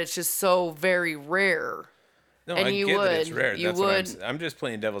 But it's just so very rare. No, and I get that it's rare. That's what I'm just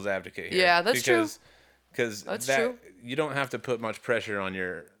playing devil's advocate here. Yeah, that's true. Because that you don't have to put much pressure on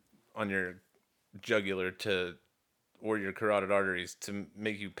your jugular or your carotid arteries to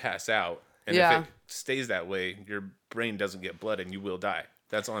make you pass out. And if it stays that way, your brain doesn't get blood and you will die.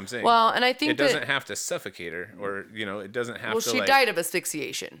 That's all I'm saying. Well, and I think it doesn't have to suffocate her, or it doesn't have to. Well, she died of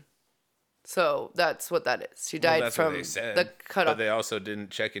asphyxiation. So that's what that is. She died from the cutoff. But they also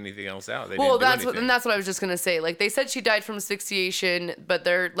didn't check anything else out. That's what I was just gonna say. Like they said, she died from asphyxiation, but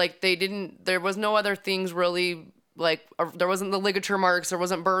there was no other things really. Like there wasn't the ligature marks, there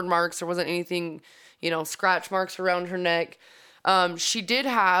wasn't burn marks, there wasn't anything, scratch marks around her neck. She did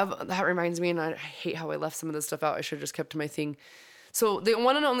have. That reminds me, and I hate how I left some of this stuff out. I should have just kept to my thing. So the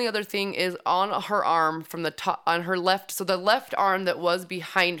one and only other thing is on her arm from the top, on her left. So the left arm that was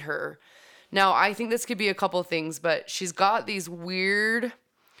behind her. Now, I think this could be a couple things, but she's got these weird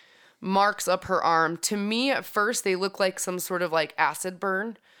marks up her arm. To me, at first, they look like some sort of like acid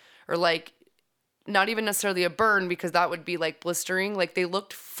burn or like not even necessarily a burn because that would be like blistering. Like they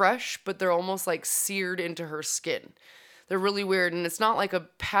looked fresh, but they're almost like seared into her skin. They're really weird. And it's not like a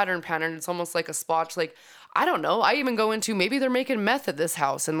pattern. It's almost like a splotch. Like, I don't know. I even go into maybe they're making meth at this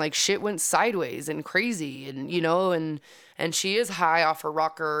house and like shit went sideways and crazy and, and she is high off her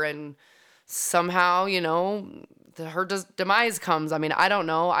rocker and somehow, her demise comes. I mean, I don't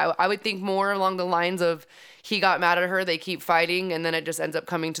know. I would think more along the lines of he got mad at her, they keep fighting, and then it just ends up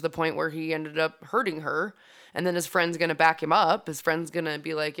coming to the point where he ended up hurting her. And then his friend's going to back him up. His friend's going to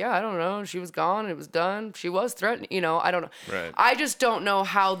be like, yeah, I don't know. She was gone. It was done. She was threatened. I don't know. Right. I just don't know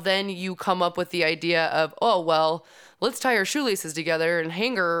how then you come up with the idea of, oh, well, let's tie her shoelaces together and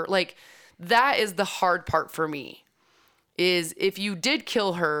hang her. Like, that is the hard part for me. Is if you did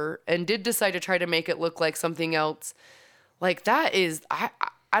kill her and did decide to try to make it look like something else, like that is,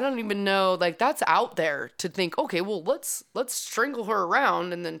 I don't even know, like, that's out there to think, okay, well, let's strangle her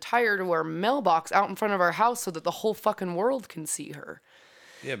around and then tie her to our mailbox out in front of our house so that the whole fucking world can see her.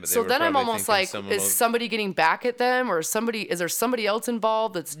 Yeah, but So then I'm almost like, is somebody getting back at them, or is there somebody else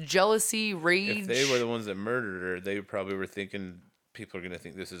involved that's jealousy, rage? If they were the ones that murdered her, they probably were thinking people are going to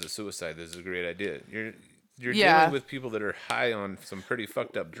think this is a suicide. This is a great idea. You're dealing with people that are high on some pretty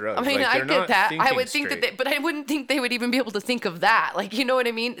fucked up drugs. I mean, like, I get that. I would think that, but I wouldn't think they would even be able to think of that. Like, you know what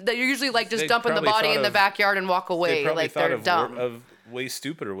I mean? That you're usually like just dumping the body in the backyard and walk away. Like they're dumb. Of way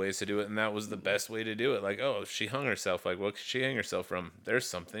stupider ways to do it, and that was the best way to do it. Like, oh, she hung herself. Like, what could she hang herself from? There's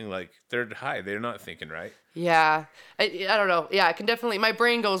something. Like, they're high. They're not thinking right. Yeah, I don't know. Yeah, I can definitely. My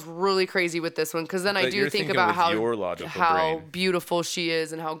brain goes really crazy with this one because then I do think about how beautiful she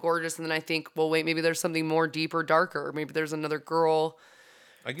is and how gorgeous, and then I think, well, wait, maybe there's something more deeper, darker. Maybe there's another girl.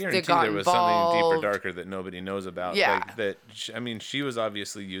 I guarantee there was something deeper, darker that nobody knows about. Yeah. Like I mean, she was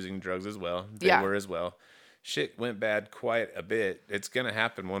obviously using drugs as well. They were as well. Shit went bad quite a bit. It's gonna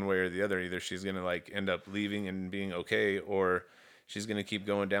happen one way or the other. Either she's gonna like end up leaving and being okay, or she's going to keep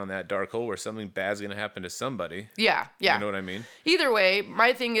going down that dark hole where something bad's going to happen to somebody. Yeah. You know what I mean? Either way,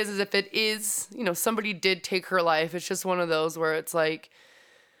 my thing is if it is, somebody did take her life, it's just one of those where it's like,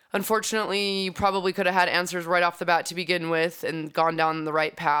 unfortunately, you probably could have had answers right off the bat to begin with and gone down the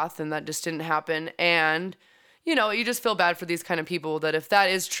right path, and that just didn't happen. And, you just feel bad for these kind of people that if that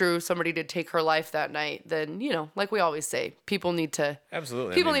is true, somebody did take her life that night, then, like we always say, people need to...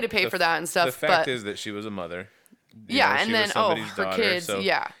 Absolutely. People need to pay for that and stuff. The fact is that she was a mother. And then, her daughter, kids, so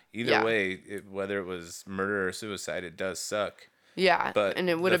either way, whether it was murder or suicide, it does suck. Yeah, but and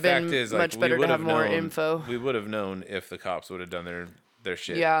it would have been much better to have more info. We would have known if the cops would have done their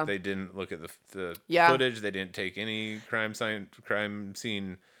shit. Yeah. They didn't look at the footage. They didn't take any crime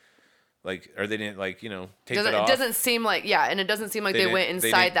scene, or they didn't take it off. It doesn't seem like, and it doesn't seem like they went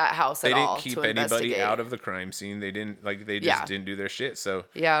inside that house at all. They didn't keep anybody out of the crime scene. They didn't, they just didn't do their shit. So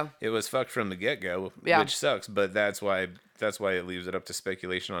it was fucked from the get-go, which sucks, but that's why it leaves it up to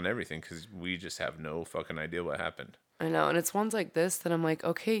speculation on everything, because we just have no fucking idea what happened. I know, and it's ones like this that I'm like,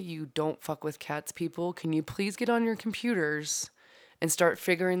 okay, you don't fuck with cats, people. Can you please get on your computers and start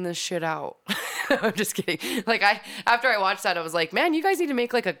figuring this shit out? I'm just kidding. After I watched that, I was like, man, you guys need to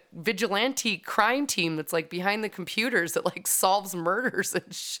make a vigilante crime team that's behind the computers that solves murders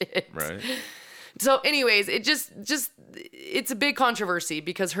and shit. Right. So anyways, it just it's a big controversy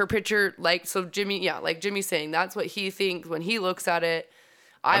because her picture, so Jimmy, like Jimmy's saying, that's what he thinks when he looks at it.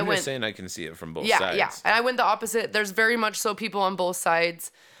 I'm just saying I can see it from both sides. Yeah, and I went the opposite. There's very much so people on both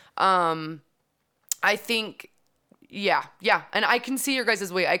sides. I think... Yeah. And I can see your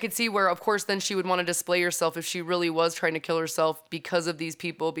guys' way. I could see where, of course, then she would want to display herself if she really was trying to kill herself because of these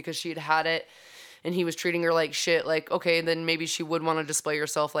people, because she had it and he was treating her like shit. Okay, then maybe she would want to display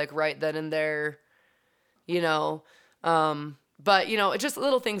herself right then and there, But, it's just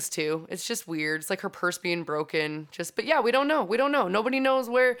little things too. It's just weird. It's like her purse being broken. But yeah, we don't know. Nobody knows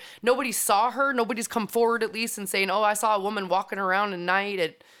where. Nobody saw her. Nobody's come forward at least and saying, oh, I saw a woman walking around at night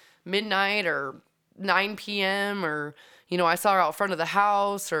at midnight or 9 p.m. or, I saw her out front of the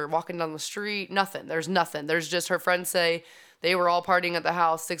house or walking down the street. Nothing. There's nothing. There's just her friends say they were all partying at the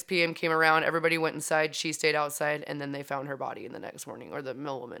house. 6 p.m. came around. Everybody went inside. She stayed outside. And then they found her body in the next morning, or the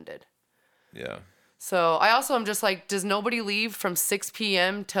millwoman did. Yeah. So I also am just like, does nobody leave from 6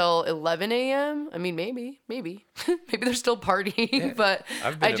 p.m. till 11 a.m.? I mean, maybe. Maybe they're still partying, yeah. But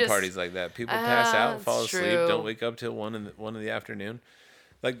I've been to parties like that. People pass out, fall asleep, don't wake up till 1 in the afternoon.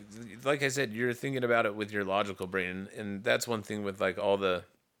 Like I said, you're thinking about it with your logical brain, and that's one thing with all the,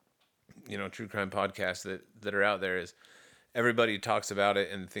 true crime podcasts that are out there is everybody talks about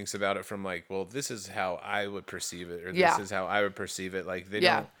it and thinks about it from well, this is how I would perceive it, or this is how I would perceive it.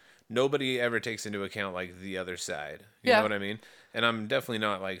 Nobody ever takes into account the other side. You know what I mean? And I'm definitely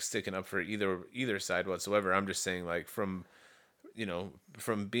not sticking up for either side whatsoever. I'm just saying from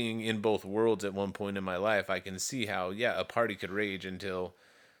being in both worlds at one point in my life, I can see how a party could rage until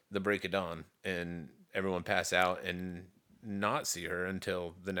the break of dawn and everyone pass out and not see her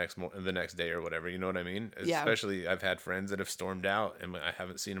until the next day or whatever. You know what I mean? Yeah. Especially I've had friends that have stormed out and I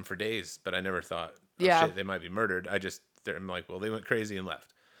haven't seen them for days, but I never thought, shit, they might be murdered. I'm like, well, they went crazy and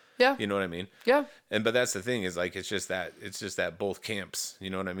left. Yeah. You know what I mean? Yeah. But that's the thing is it's just that both camps, you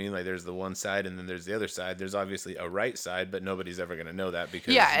know what I mean? There's the one side and then there's the other side. There's obviously a right side, but nobody's ever going to know that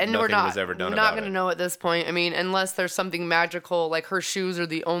because and nothing was ever done about it. We're not going to know at this point. I mean, unless there's something magical, her shoes are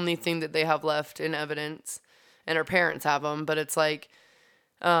the only thing that they have left in evidence and her parents have them. But it's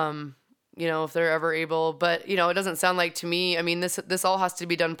if they're ever able. But, it doesn't sound like to me, I mean, this all has to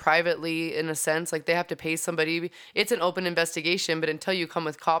be done privately in a sense. Like, they have to pay somebody. It's an open investigation, but until you come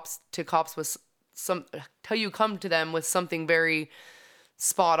with cops with until you come to them with something very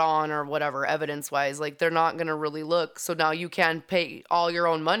spot on or whatever evidence-wise, like, they're not going to really look. So now you can pay all your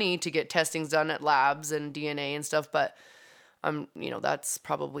own money to get testings done at labs and DNA and stuff, but that's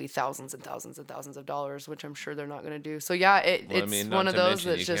probably thousands and thousands and thousands of dollars, which I'm sure they're not going to do. So yeah, it's one of those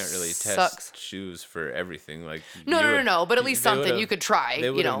that you just can't really sucks. test shoes for everything. Like No, but at least something you could try. They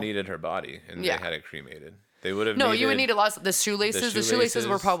would have needed her body, and they had it cremated. They would have. No, you would need a lot of the shoelaces. The shoelaces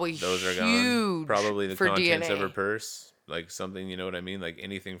were probably those are huge. Gone. Probably the for contents DNA. of her purse, like something. You know what I mean? Like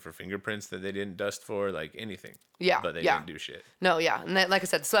anything for fingerprints that they didn't dust for, like anything. Yeah, but they didn't do shit. No, yeah, and like I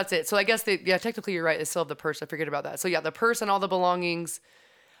said, so that's it. So I guess technically you're right. They still have the purse. I forget about that. So yeah, the purse and all the belongings.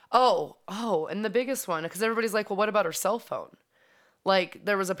 Oh, and the biggest one, because everybody's like, well, what about her cell phone? Like,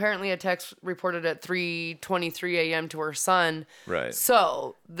 there was apparently a text reported at 3:23 a.m. to her son. Right.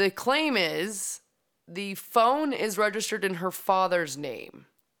 So the claim is the phone is registered in her father's name,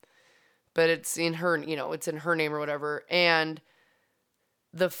 but it's in her, it's in her name or whatever. And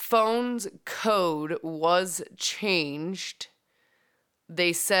the phone's code was changed.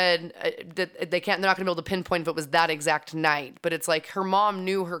 They said that they're not going to be able to pinpoint if it was that exact night, but it's like her mom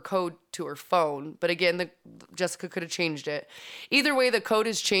knew her code to her phone. But again, Jessica could have changed it. Either way, the code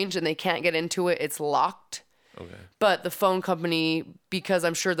is changed and they can't get into it. It's locked. Okay. But the phone company, because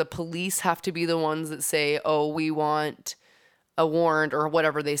I'm sure the police have to be the ones that say, oh, we want a warrant or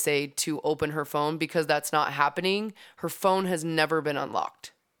whatever they say to open her phone, because that's not happening. Her phone has never been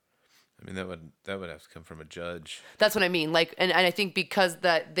unlocked. I mean, that would have to come from a judge. That's what I mean. Like, and I think because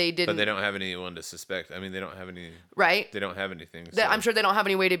that they didn't. But they don't have anyone to suspect. I mean, they don't have any. Right. They don't have anything. So. I'm sure they don't have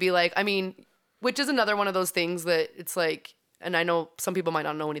any way to be like. I mean, which is another one of those things that it's like. And I know some people might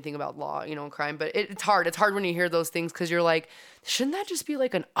not know anything about law, crime, but it's hard. It's hard when you hear those things because you're like, shouldn't that just be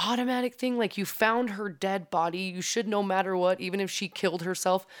like an automatic thing? Like, you found her dead body. You should, no matter what, even if she killed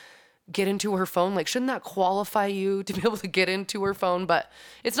herself, get into her phone. Like, shouldn't that qualify you to be able to get into her phone? But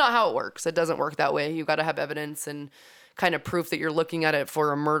it's not how it works. It doesn't work that way. You got to have evidence and kind of proof that you're looking at it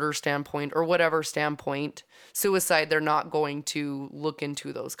for a murder standpoint or whatever standpoint. Suicide, they're not going to look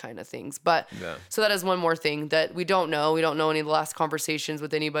into those kind of things. But so that is one more thing that we don't know. We don't know any of the last conversations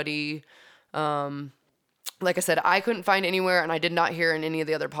with anybody. Like I said, I couldn't find anywhere, and I did not hear in any of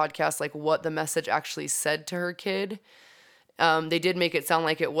the other podcasts like what the message actually said to her kid. They did make it sound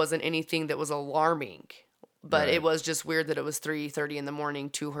like it wasn't anything that was alarming, but it was just weird that it was 3:30 in the morning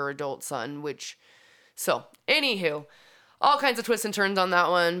to her adult son, so anywho, all kinds of twists and turns on that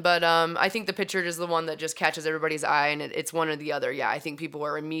one. But I think the picture is the one that just catches everybody's eye, and it's one or the other. Yeah, I think people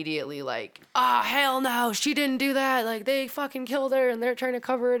are immediately like, hell no, she didn't do that. Like, they fucking killed her and they're trying to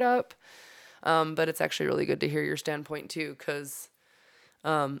cover it up. But it's actually really good to hear your standpoint too, because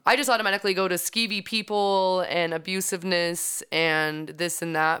I just automatically go to skeevy people and abusiveness and this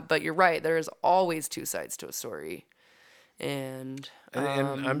and that. But you're right. There is always two sides to a story. And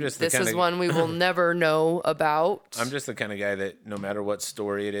I'm just this is one we will never know about. I'm just the kind of guy that no matter what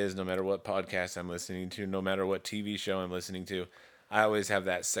story it is, no matter what podcast I'm listening to, no matter what TV show I'm listening to, I always have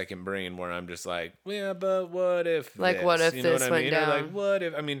that second brain where I'm just like, yeah, but what if like this? What if you know this what I went mean? down? Or like what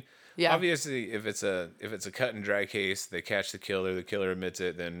if? I mean, yeah. Obviously, if it's a cut and dry case, they catch the killer admits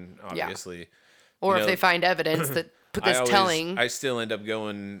it, then obviously. Yeah. Or if they find evidence that put this telling. I still end up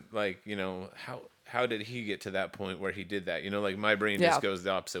going like, how did he get to that point where he did that? Like my brain just goes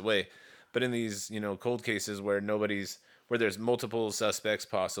the opposite way. But in these, cold cases where where there's multiple suspects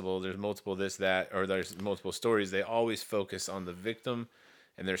possible, there's multiple this, that, or there's multiple stories, they always focus on the victim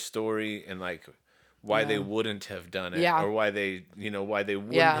and their story and like why they wouldn't have done it or why they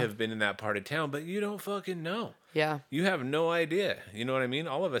wouldn't have been in that part of town. But you don't fucking know. Yeah. You have no idea. You know what I mean?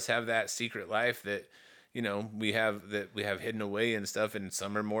 All of us have that secret life that, we have hidden away and stuff, and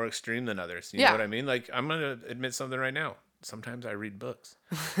some are more extreme than others. You know what I mean? Like, I'm going to admit something right now. Sometimes I read books.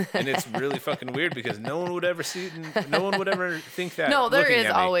 And it's really fucking weird because no one would ever see it and no one would ever think that. No, there is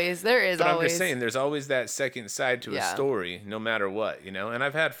always. But I'm just saying, there's always that second side to a story, no matter what, And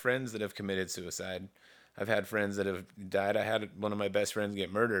I've had friends that have committed suicide. I've had friends that have died. I had one of my best friends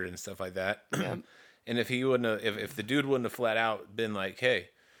get murdered and stuff like that. Yeah. And if he wouldn't have, if the dude wouldn't have flat out been like, hey,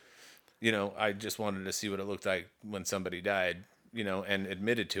 I just wanted to see what it looked like when somebody died, and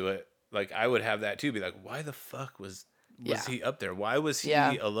admitted to it. Like, I would have that too. Be like, why the fuck was he up there? Why was he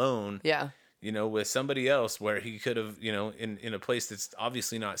alone? Yeah. with somebody else where he could have, in a place that's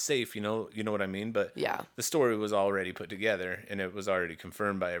obviously not safe, you know what I mean? But Yeah. the story was already put together and it was already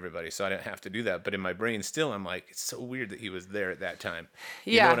confirmed by everybody. So I didn't have to do that. But in my brain still, I'm like, it's so weird that he was there at that time.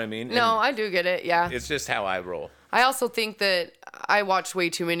 You know what I mean? No, And I do get it. Yeah. it's just how I roll. I also think that I watch way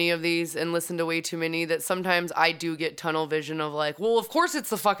too many of these and listen to way too many that sometimes I do get tunnel vision of like, well, of course it's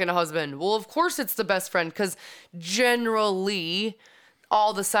the fucking husband. Well, of course it's the best friend. Because generally,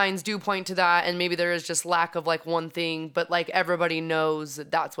 all the signs do point to that. And maybe there is just lack of like one thing. But like everybody knows that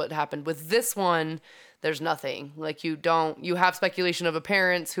that's what happened. With this one, there's nothing. Like you have speculation of a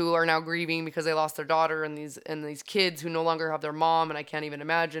parents who are now grieving because they lost their daughter and these kids who no longer have their mom. And I can't even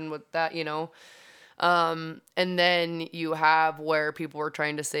imagine what that, and then you have where people were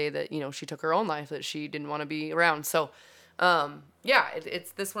trying to say that, she took her own life, that she didn't want to be around. So,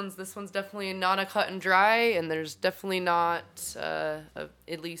 it's this one's definitely not a cut and dry, and there's definitely not,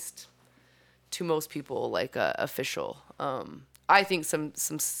 at least to most people, like official. I think some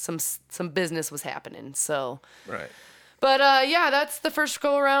business was happening. So, Right. But, that's the first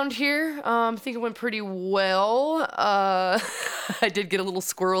go around here. I think it went pretty well. I did get a little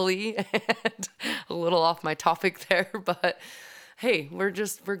squirrely and a little off my topic there, but hey, we're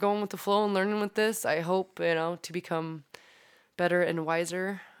going with the flow and learning with this. I hope, to become better and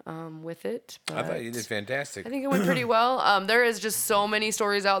wiser, with it. But I thought you did fantastic. I think it went pretty well. There is just so many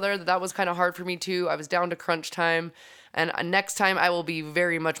stories out there that was kind of hard for me too. I was down to crunch time, and next time I will be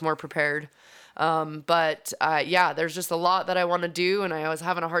very much more prepared. But there's just a lot that I want to do, and I was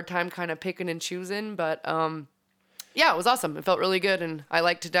having a hard time kind of picking and choosing, but, it was awesome. It felt really good. And I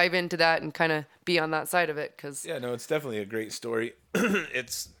like to dive into that and kind of be on that side of it. Yeah, no, it's definitely a great story.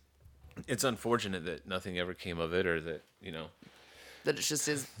 It's unfortunate that nothing ever came of it, or that, that it just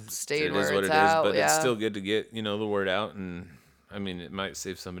is staying it where is what it's it at. is, but it's still good to get, the word out. And I mean, it might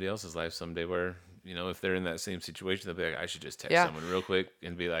save somebody else's life someday where, if they're in that same situation, they'll be like, I should just text someone real quick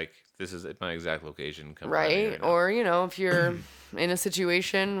and be like, this is at my exact location. Come right. Or, if you're in a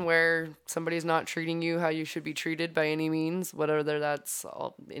situation where somebody's not treating you how you should be treated by any means, whether that's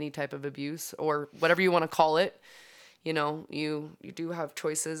any type of abuse or whatever you want to call it, you do have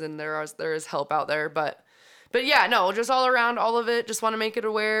choices, and there is help out there. But just all around, all of it, just want to make it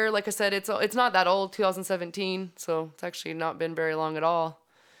aware. Like I said, it's not that old, 2017. So it's actually not been very long at all.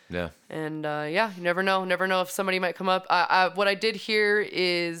 Yeah. And, you never know if somebody might come up. What I did hear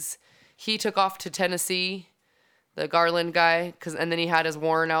is he took off to Tennessee, the Garland guy, and then he had his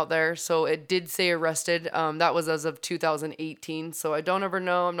warrant out there. So it did say arrested. That was as of 2018. So I don't ever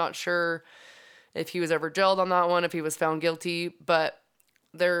know. I'm not sure if he was ever jailed on that one, if he was found guilty, but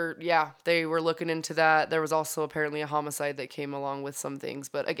they were looking into that. There was also apparently a homicide that came along with some things,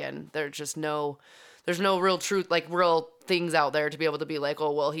 but again, there's no real truth, like real things out there to be able to be like,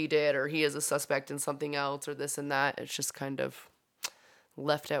 oh, well, he did, or he is a suspect in something else, or this and that. It's just kind of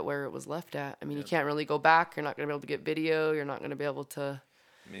left at where it was left at. I mean, you can't really go back. You're not going to be able to get video. You're not going to be able to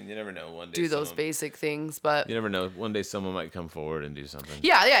I mean, you never know. One day do those basic things, but you never know. One day someone might come forward and do something.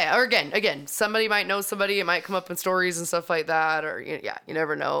 Yeah. Or again, somebody might know somebody. It might come up in stories and stuff like that. Or you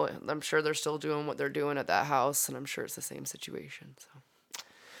never know. I'm sure they're still doing what they're doing at that house, and I'm sure it's the same situation. So,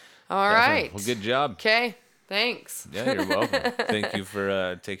 all right. Well, good job. Okay. Thanks. Yeah, you're welcome. Thank you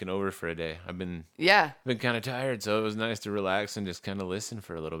for taking over for a day. I've been kind of tired, so it was nice to relax and just kind of listen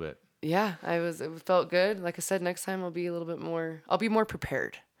for a little bit. Yeah, it felt good. Like I said, next time I'll be more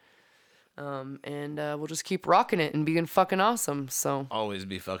prepared. And we'll just keep rocking it and being fucking awesome. So always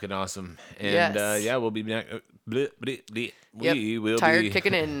be fucking awesome. And we'll be back. We will tired be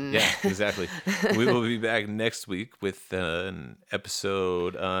kicking in. Yeah, exactly. We will be back next week with an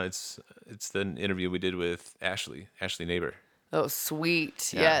episode. It's the interview we did with Ashley Neighbor. Oh,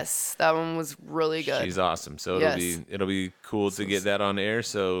 sweet. Yeah. Yes. That one was really good. She's awesome. So it'll be cool to get that on air.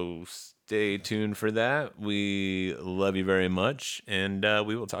 So stay tuned for that. We love you very much, and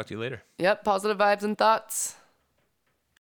we will talk to you later. Yep. Positive vibes and thoughts.